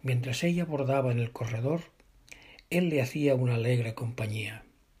 mientras ella bordaba en el corredor, él le hacía una alegre compañía.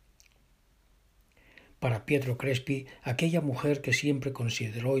 Para Pietro Crespi, aquella mujer que siempre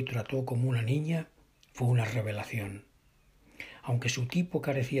consideró y trató como una niña fue una revelación. Aunque su tipo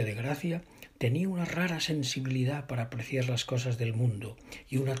carecía de gracia, tenía una rara sensibilidad para apreciar las cosas del mundo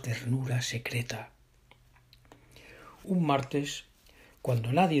y una ternura secreta. Un martes,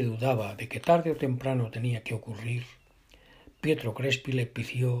 cuando nadie dudaba de que tarde o temprano tenía que ocurrir, Pietro Crespi le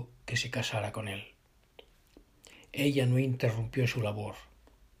pidió que se casara con él. Ella no interrumpió su labor.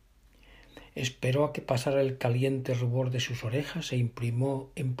 Esperó a que pasara el caliente rubor de sus orejas e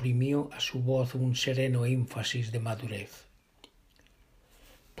imprimió a su voz un sereno énfasis de madurez.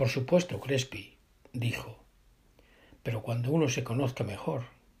 «Por supuesto, Crespi», dijo, «pero cuando uno se conozca mejor.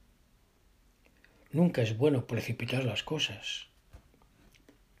 Nunca es bueno precipitar las cosas».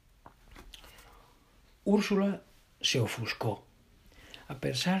 Úrsula se ofuscó. A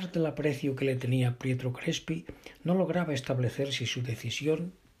pesar del aprecio que le tenía Pietro Crespi, no lograba establecer si su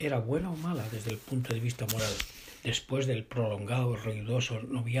decisión era buena o mala desde el punto de vista moral, después del prolongado y ruidoso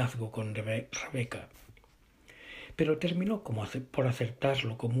noviazgo con Rebeca. Pero terminó por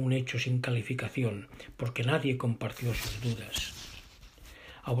aceptarlo como un hecho sin calificación, porque nadie compartió sus dudas.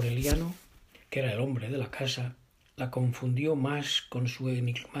 Aureliano, que era el hombre de la casa, la confundió más con su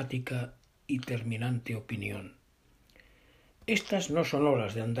enigmática y terminante opinión. «Estas no son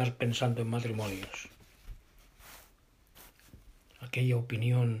horas de andar pensando en matrimonios». Aquella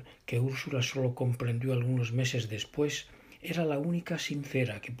opinión que Úrsula solo comprendió algunos meses después era la única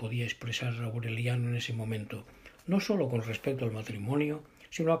sincera que podía expresar Aureliano en ese momento, no solo con respecto al matrimonio,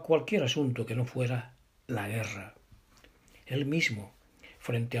 sino a cualquier asunto que no fuera la guerra. Él mismo,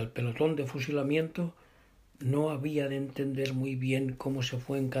 frente al pelotón de fusilamiento, no había de entender muy bien cómo se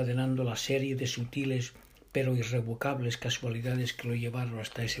fue encadenando la serie de sutiles pero irrevocables casualidades que lo llevaron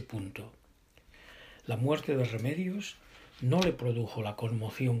hasta ese punto. La muerte de Remedios no le produjo la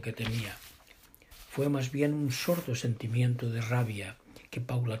conmoción que temía. Fue más bien un sordo sentimiento de rabia que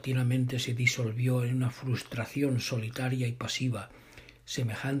paulatinamente se disolvió en una frustración solitaria y pasiva,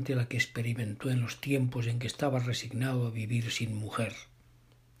 semejante a la que experimentó en los tiempos en que estaba resignado a vivir sin mujer.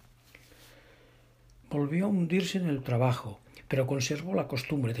 Volvió a hundirse en el trabajo, pero conservó la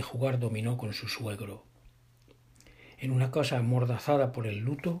costumbre de jugar dominó con su suegro. En una casa amordazada por el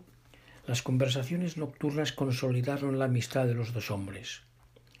luto, las conversaciones nocturnas consolidaron la amistad de los dos hombres.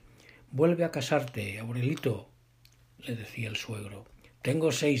 «Vuelve a casarte, Aurelito», le decía el suegro.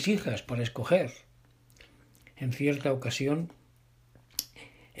 «Tengo 6 hijas para escoger». En cierta ocasión,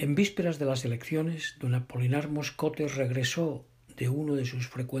 en vísperas de las elecciones, don Apolinar Moscote regresó de uno de sus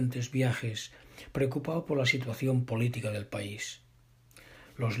frecuentes viajes, preocupado por la situación política del país.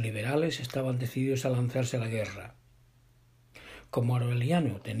 Los liberales estaban decididos a lanzarse a la guerra. Como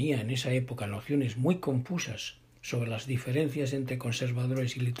Aureliano tenía en esa época nociones muy confusas sobre las diferencias entre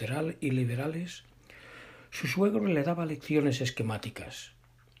conservadores y liberales, su suegro le daba lecciones esquemáticas.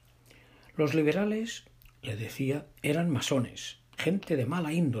 Los liberales, le decía, eran masones, gente de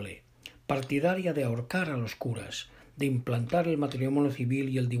mala índole, partidaria de ahorcar a los curas, de implantar el matrimonio civil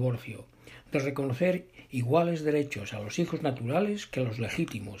y el divorcio, de reconocer iguales derechos a los hijos naturales que a los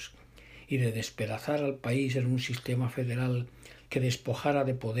legítimos, y de despedazar al país en un sistema federal que despojara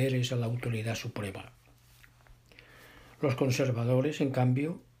de poderes a la autoridad suprema. Los conservadores, en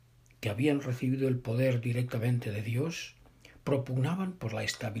cambio, que habían recibido el poder directamente de Dios, propugnaban por la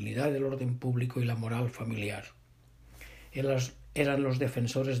estabilidad del orden público y la moral familiar. Eran los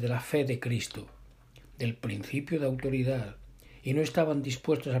defensores de la fe de Cristo, del principio de autoridad, y no estaban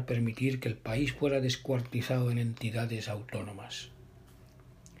dispuestos a permitir que el país fuera descuartizado en entidades autónomas.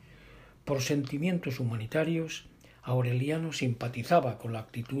 Por sentimientos humanitarios, Aureliano simpatizaba con la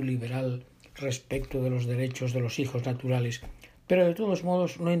actitud liberal respecto de los derechos de los hijos naturales, pero de todos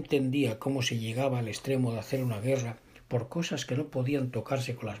modos no entendía cómo se llegaba al extremo de hacer una guerra por cosas que no podían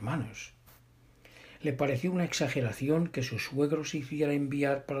tocarse con las manos. Le pareció una exageración que su suegro se hiciera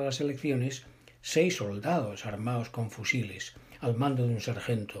enviar para las elecciones 6 soldados armados con fusiles, al mando de un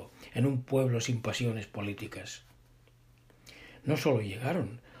sargento, en un pueblo sin pasiones políticas. No solo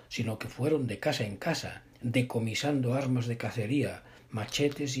llegaron, sino que fueron de casa en casa, decomisando armas de cacería,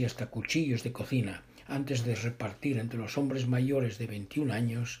 machetes y hasta cuchillos de cocina, antes de repartir entre los hombres mayores de 21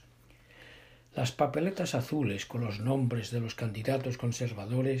 años las papeletas azules con los nombres de los candidatos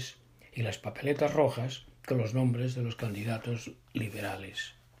conservadores y las papeletas rojas con los nombres de los candidatos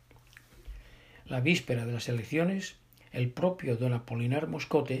liberales. La víspera de las elecciones, el propio don Apolinar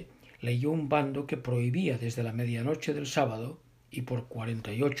Moscote leyó un bando que prohibía desde la medianoche del sábado y por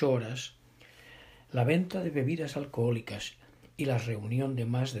 48 horas la venta de bebidas alcohólicas y la reunión de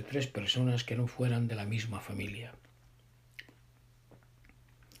más de 3 personas que no fueran de la misma familia.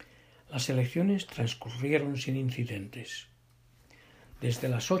 Las elecciones transcurrieron sin incidentes. Desde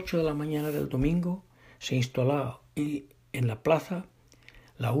las 8 de la mañana del domingo se instaló en la plaza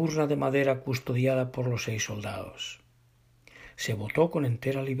la urna de madera custodiada por los 6 soldados. Se votó con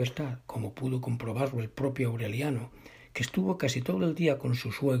entera libertad, como pudo comprobarlo el propio Aureliano, que estuvo casi todo el día con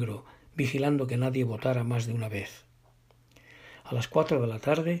su suegro, vigilando que nadie votara más de una vez. A las 4 de la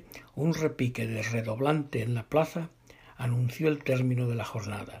tarde, un repique de redoblante en la plaza anunció el término de la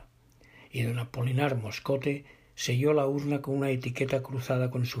jornada, y don Apolinar Moscote selló la urna con una etiqueta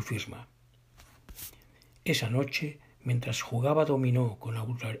cruzada con su firma. Esa noche, mientras jugaba dominó con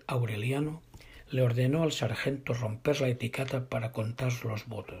Aureliano, le ordenó al sargento romper la etiqueta para contar los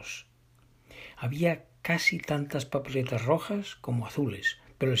votos. Había casi tantas papeletas rojas como azules,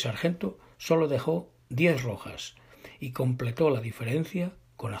 pero el sargento solo dejó 10 rojas y completó la diferencia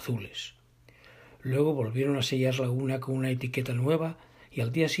con azules. Luego volvieron a sellar la urna con una etiqueta nueva y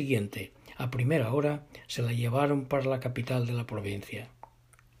al día siguiente, a primera hora, se la llevaron para la capital de la provincia.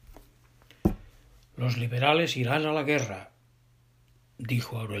 «Los liberales irán a la guerra»,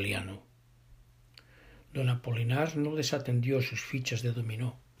 dijo Aureliano. Don Apolinar no desatendió sus fichas de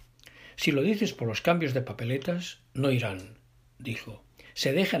dominó. «Si lo dices por los cambios de papeletas, no irán», dijo.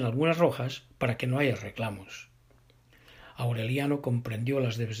 «Se dejan algunas rojas para que no haya reclamos». Aureliano comprendió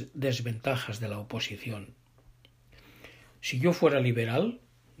las desventajas de la oposición. «Si yo fuera liberal»,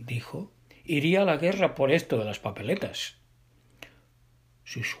 dijo, «iría a la guerra por esto de las papeletas».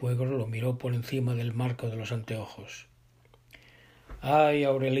 Su suegro lo miró por encima del marco de los anteojos. «Ay,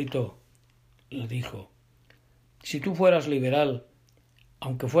 Aurelito», le dijo, «si tú fueras liberal,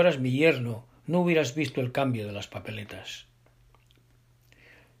 aunque fueras mi yerno, no hubieras visto el cambio de las papeletas».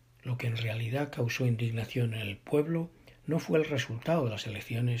 Lo que en realidad causó indignación en el pueblo no fue el resultado de las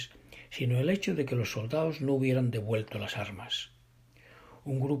elecciones, sino el hecho de que los soldados no hubieran devuelto las armas.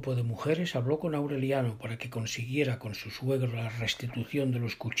 Un grupo de mujeres habló con Aureliano para que consiguiera con su suegro la restitución de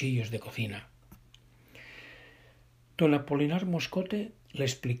los cuchillos de cocina. Don Apolinar Moscote le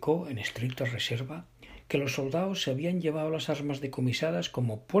explicó, en estricta reserva, que los soldados se habían llevado las armas decomisadas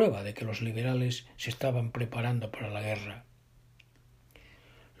como prueba de que los liberales se estaban preparando para la guerra.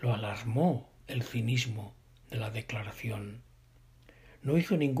 Lo alarmó el cinismo de la declaración. No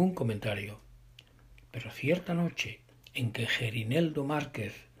hizo ningún comentario, pero cierta noche en que Gerineldo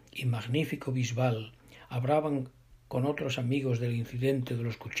Márquez y Magnífico Bisbal hablaban con otros amigos del incidente de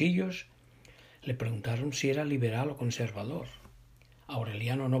los cuchillos, le preguntaron si era liberal o conservador.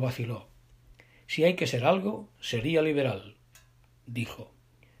 Aureliano no vaciló. «Si hay que ser algo, sería liberal», dijo,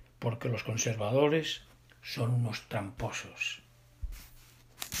 «porque los conservadores son unos tramposos».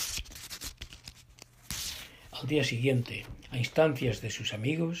 Al día siguiente, a instancias de sus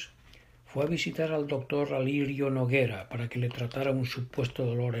amigos, fue a visitar al doctor Alirio Noguera para que le tratara un supuesto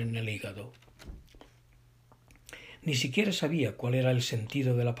dolor en el hígado. Ni siquiera sabía cuál era el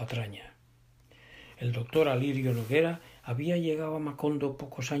sentido de la patraña. El doctor Alirio Noguera había llegado a Macondo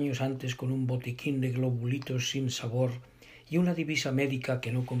pocos años antes con un botiquín de globulitos sin sabor y una divisa médica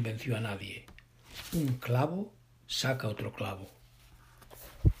que no convenció a nadie. Un clavo saca otro clavo.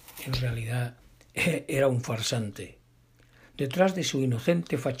 En realidad era un farsante. Detrás de su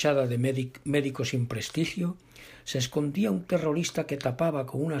inocente fachada de médico sin prestigio se escondía un terrorista que tapaba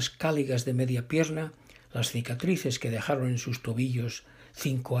con unas cáligas de media pierna las cicatrices que dejaron en sus tobillos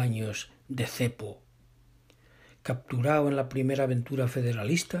 5 años de cepo. Capturado en la primera aventura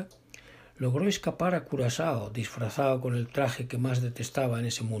federalista, logró escapar a Curazao disfrazado con el traje que más detestaba en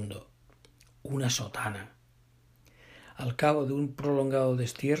ese mundo, una sotana. Al cabo de un prolongado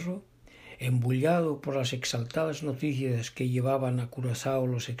destierro, embullado por las exaltadas noticias que llevaban a Curazao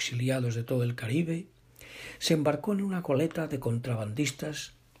los exiliados de todo el Caribe, se embarcó en una goleta de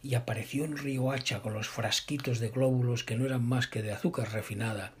contrabandistas y apareció en Riohacha con los frasquitos de glóbulos que no eran más que de azúcar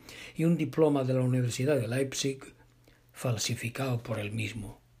refinada y un diploma de la Universidad de Leipzig falsificado por él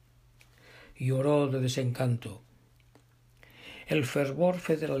mismo. Lloró de desencanto. El fervor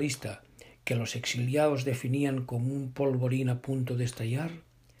federalista, que los exiliados definían como un polvorín a punto de estallar,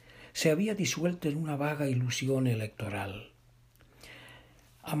 se había disuelto en una vaga ilusión electoral.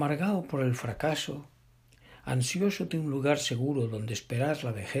 Amargado por el fracaso, ansioso de un lugar seguro donde esperar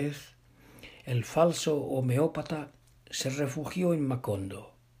la vejez, el falso homeópata se refugió en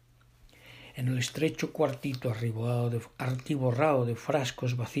Macondo. En el estrecho cuartito atiborrado de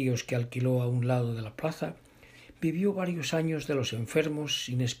frascos vacíos que alquiló a un lado de la plaza, vivió varios años de los enfermos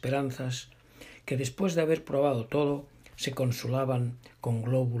sin esperanzas que después de haber probado todo se consolaban con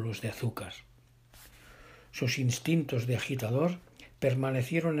glóbulos de azúcar. Sus instintos de agitador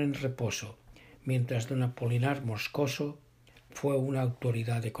permanecieron en reposo, mientras don Apolinar Moscoso fue una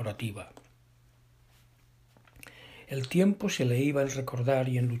autoridad decorativa. El tiempo se le iba en recordar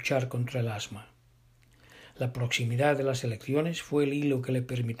y en luchar contra el asma. La proximidad de las elecciones fue el hilo que le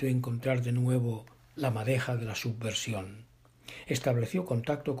permitió encontrar de nuevo la madeja de la subversión. Estableció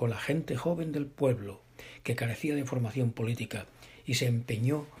contacto con la gente joven del pueblo, que carecía de formación política, y se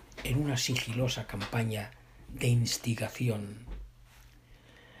empeñó en una sigilosa campaña de instigación.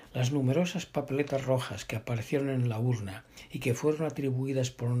 Las numerosas papeletas rojas que aparecieron en la urna y que fueron atribuidas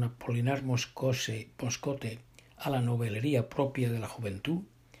por Apolinar Moscote a la novelería propia de la juventud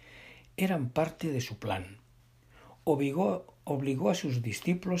eran parte de su plan. Obligó a sus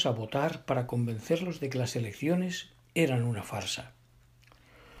discípulos a votar para convencerlos de que las elecciones eran una farsa.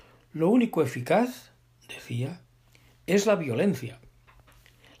 Lo único eficaz, decía, es la violencia.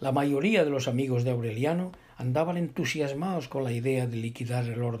 La mayoría de los amigos de Aureliano andaban entusiasmados con la idea de liquidar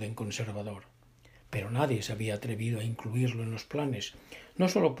el orden conservador, pero nadie se había atrevido a incluirlo en los planes, no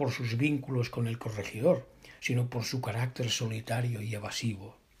solo por sus vínculos con el corregidor, sino por su carácter solitario y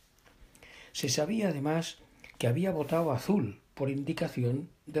evasivo. Se sabía además que había votado azul por indicación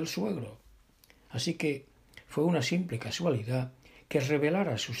del suegro, así que fue una simple casualidad que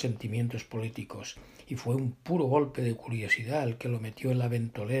revelara sus sentimientos políticos, y fue un puro golpe de curiosidad el que lo metió en la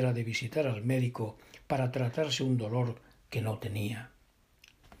ventolera de visitar al médico para tratarse un dolor que no tenía.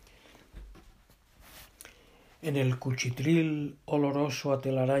 En el cuchitril oloroso a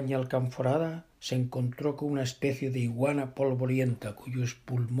telaraña alcanforada se encontró con una especie de iguana polvorienta cuyos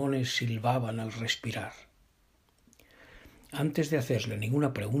pulmones silbaban al respirar. Antes de hacerle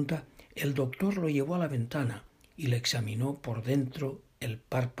ninguna pregunta, el doctor lo llevó a la ventana y le examinó por dentro el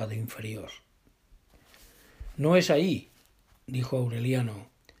párpado inferior. «No es ahí», dijo Aureliano,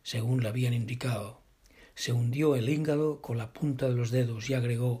 según le habían indicado. Se hundió el hígado con la punta de los dedos y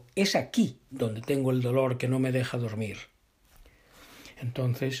agregó: «Es aquí donde tengo el dolor que no me deja dormir».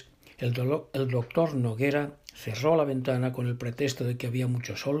 Entonces el doctor Noguera cerró la ventana con el pretexto de que había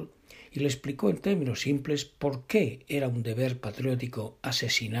mucho sol y le explicó en términos simples por qué era un deber patriótico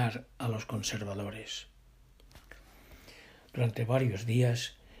asesinar a los conservadores. Durante varios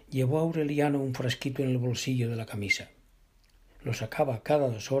días llevó a Aureliano un frasquito en el bolsillo de la camisa. Lo sacaba cada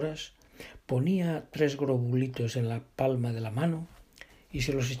 2 horas, ponía 3 globulitos en la palma de la mano y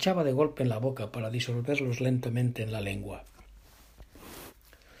se los echaba de golpe en la boca para disolverlos lentamente en la lengua.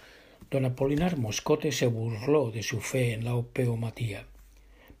 Don Apolinar Moscote se burló de su fe en la homeopatía,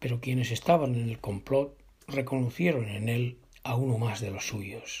 pero quienes estaban en el complot reconocieron en él a uno más de los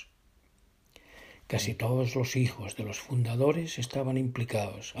suyos. Casi todos los hijos de los fundadores estaban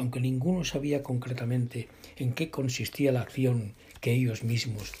implicados, aunque ninguno sabía concretamente en qué consistía la acción que ellos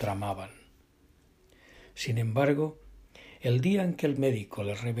mismos tramaban. Sin embargo, el día en que el médico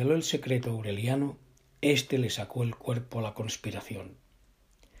le reveló el secreto a Aureliano, éste le sacó el cuerpo a la conspiración.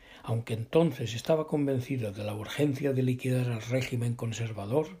 Aunque entonces estaba convencido de la urgencia de liquidar al régimen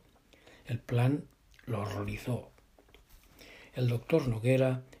conservador, el plan lo horrorizó. El doctor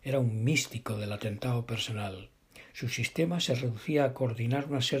Noguera era un místico del atentado personal. Su sistema se reducía a coordinar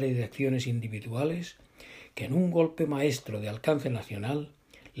una serie de acciones individuales que en un golpe maestro de alcance nacional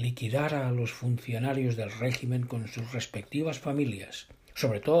liquidara a los funcionarios del régimen con sus respectivas familias,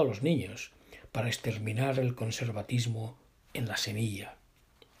 sobre todo a los niños, para exterminar el conservatismo en la semilla.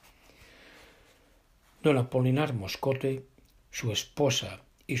 Don Apolinar Moscote, su esposa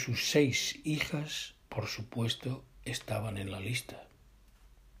y sus 6 hijas, por supuesto, estaban en la lista.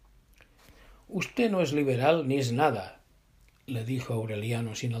 «Usted no es liberal ni es nada», le dijo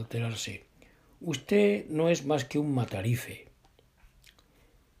Aureliano sin alterarse. «Usted no es más que un matarife».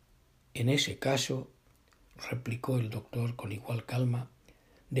 «En ese caso», replicó el doctor con igual calma,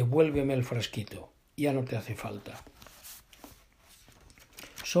 «devuélveme el frasquito, ya no te hace falta».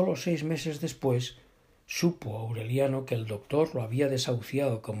 Solo 6 meses después supo Aureliano que el doctor lo había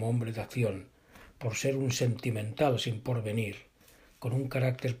desahuciado como hombre de acción, por ser un sentimental sin porvenir, con un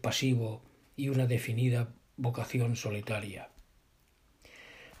carácter pasivo y una definida vocación solitaria.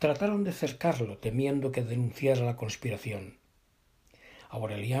 Trataron de cercarlo, temiendo que denunciara la conspiración.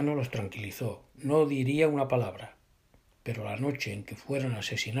 Aureliano los tranquilizó, no diría una palabra, pero la noche en que fueron a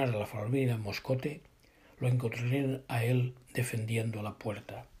asesinar a la familia Moscote, lo encontraron a él defendiendo la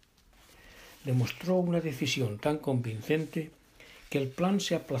puerta. Demostró una decisión tan convincente que el plan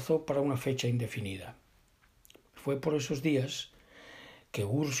se aplazó para una fecha indefinida. Fue por esos días que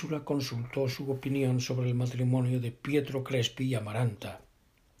Úrsula consultó su opinión sobre el matrimonio de Pietro Crespi y Amaranta,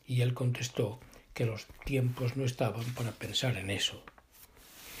 y él contestó que los tiempos no estaban para pensar en eso.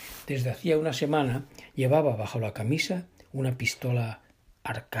 Desde hacía una semana llevaba bajo la camisa una pistola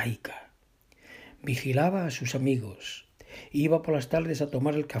arcaica. Vigilaba a sus amigos. Iba por las tardes a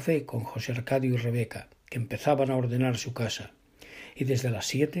tomar el café con José Arcadio y Rebeca, que empezaban a ordenar su casa, y desde las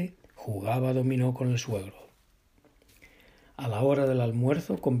 7 jugaba dominó con el suegro. A la hora del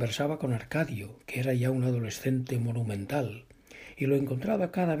almuerzo conversaba con Arcadio, que era ya un adolescente monumental, y lo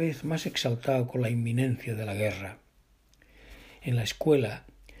encontraba cada vez más exaltado con la inminencia de la guerra. En la escuela,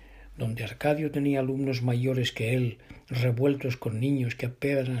 donde Arcadio tenía alumnos mayores que él, revueltos con niños que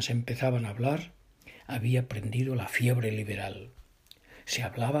apenas empezaban a hablar, había prendido la fiebre liberal. Se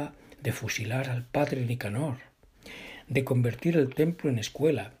hablaba de fusilar al padre Nicanor, de convertir el templo en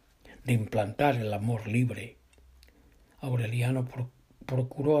escuela, de implantar el amor libre. Aureliano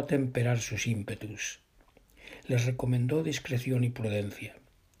procuró atemperar sus ímpetus. Les recomendó discreción y prudencia.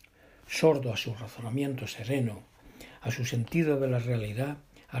 Sordo a su razonamiento sereno, a su sentido de la realidad,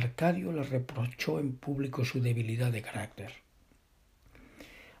 Arcadio le reprochó en público su debilidad de carácter.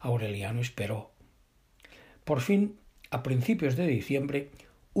 Aureliano esperó. Por fin, a principios de diciembre,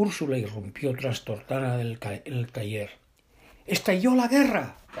 Úrsula irrumpió trastornada en el taller. ¡Estalló la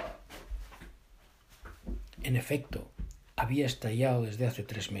guerra! En efecto, había estallado desde hace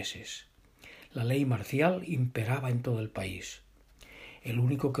 3 meses. La ley marcial imperaba en todo el país. El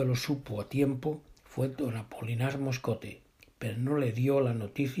único que lo supo a tiempo fue don Apolinar Moscote, pero no le dio la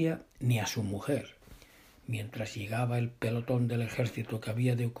noticia ni a su mujer, mientras llegaba el pelotón del ejército que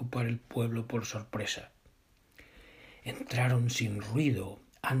había de ocupar el pueblo por sorpresa. Entraron sin ruido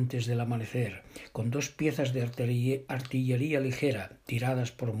antes del amanecer, con 2 piezas de artillería ligera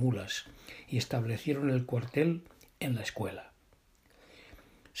tiradas por mulas, y establecieron el cuartel en la escuela.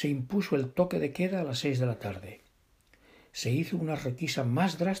 Se impuso el toque de queda a las 6 de la tarde. Se hizo una requisa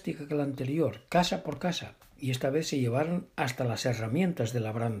más drástica que la anterior, casa por casa, y esta vez se llevaron hasta las herramientas de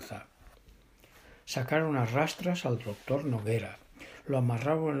labranza. Sacaron a rastras al doctor Noguera, lo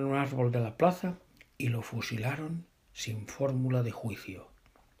amarraron en un árbol de la plaza y lo fusilaron sin fórmula de juicio.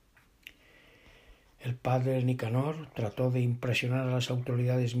 El padre Nicanor trató de impresionar a las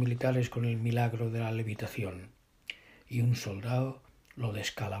autoridades militares con el milagro de la levitación, y un soldado lo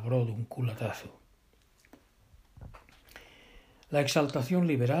descalabró de un culatazo. La exaltación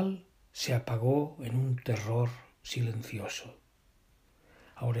liberal se apagó en un terror silencioso.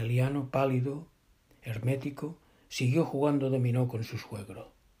 Aureliano, pálido, hermético, siguió jugando dominó con su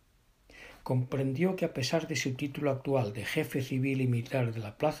suegro. Comprendió que a pesar de su título actual de jefe civil y militar de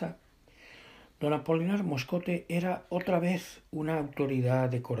la plaza, don Apolinar Moscote era otra vez una autoridad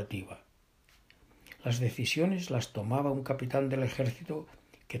decorativa. Las decisiones las tomaba un capitán del ejército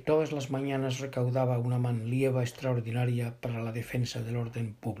que todas las mañanas recaudaba una manlieva extraordinaria para la defensa del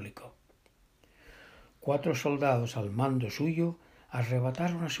orden público. 4 soldados al mando suyo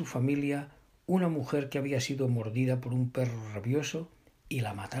arrebataron a su familia una mujer que había sido mordida por un perro rabioso y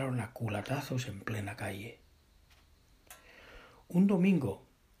la mataron a culatazos en plena calle. Un domingo,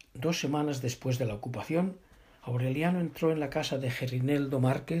 2 semanas después de la ocupación, Aureliano entró en la casa de Gerineldo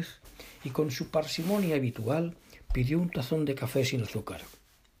Márquez y con su parsimonia habitual pidió un tazón de café sin azúcar.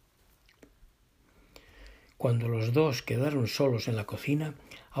 Cuando los 2 quedaron solos en la cocina,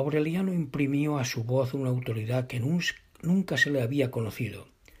 Aureliano imprimió a su voz una autoridad que nunca se le había conocido.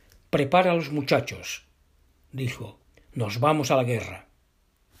 «Prepara a los muchachos», dijo, «nos vamos a la guerra».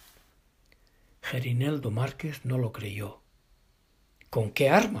 Gerineldo Márquez no lo creyó. «¿Con qué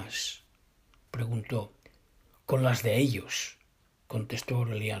armas?», preguntó. «Con las de ellos», contestó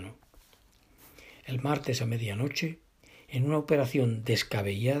Aureliano. El martes a medianoche, en una operación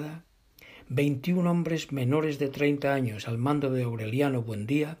descabellada, 21 hombres menores de 30 años al mando de Aureliano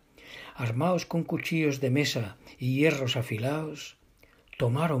Buendía, armados con cuchillos de mesa y hierros afilados,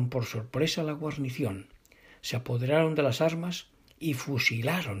 tomaron por sorpresa la guarnición, se apoderaron de las armas y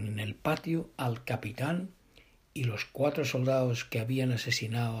fusilaron en el patio al capitán y los 4 soldados que habían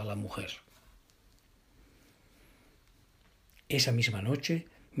asesinado a la mujer. Esa misma noche,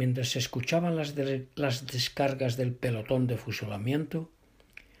 mientras se escuchaban las descargas del pelotón de fusilamiento,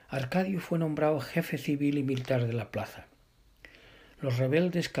 Arcadio fue nombrado jefe civil y militar de la plaza. Los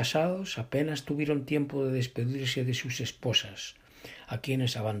rebeldes casados apenas tuvieron tiempo de despedirse de sus esposas, a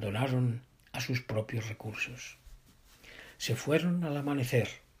quienes abandonaron a sus propios recursos. Se fueron al amanecer,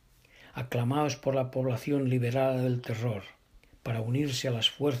 aclamados por la población liberada del terror, para unirse a las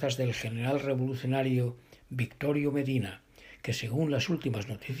fuerzas del general revolucionario Victorio Medina, que según las últimas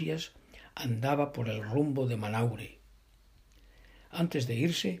noticias andaba por el rumbo de Manaure. Antes de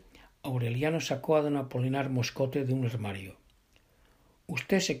irse, Aureliano sacó a don Apolinar Moscote de un armario.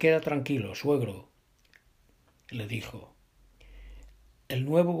 «Usted se queda tranquilo, suegro», le dijo. «El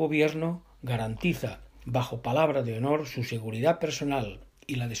nuevo gobierno garantiza, bajo palabra de honor, su seguridad personal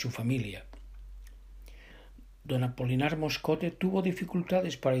y la de su familia». Don Apolinar Moscote tuvo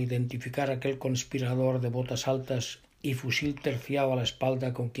dificultades para identificar a aquel conspirador de botas altas y fusil terciado a la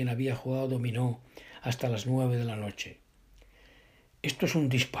espalda con quien había jugado dominó hasta las 9 de la noche. «Esto es un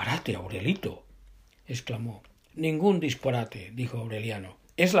disparate, Aurelito», exclamó. «Ningún disparate», dijo Aureliano.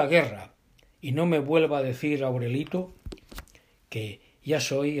 «Es la guerra. Y no me vuelva a decir, Aurelito, que Ya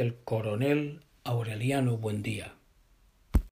soy el coronel Aureliano Buendía.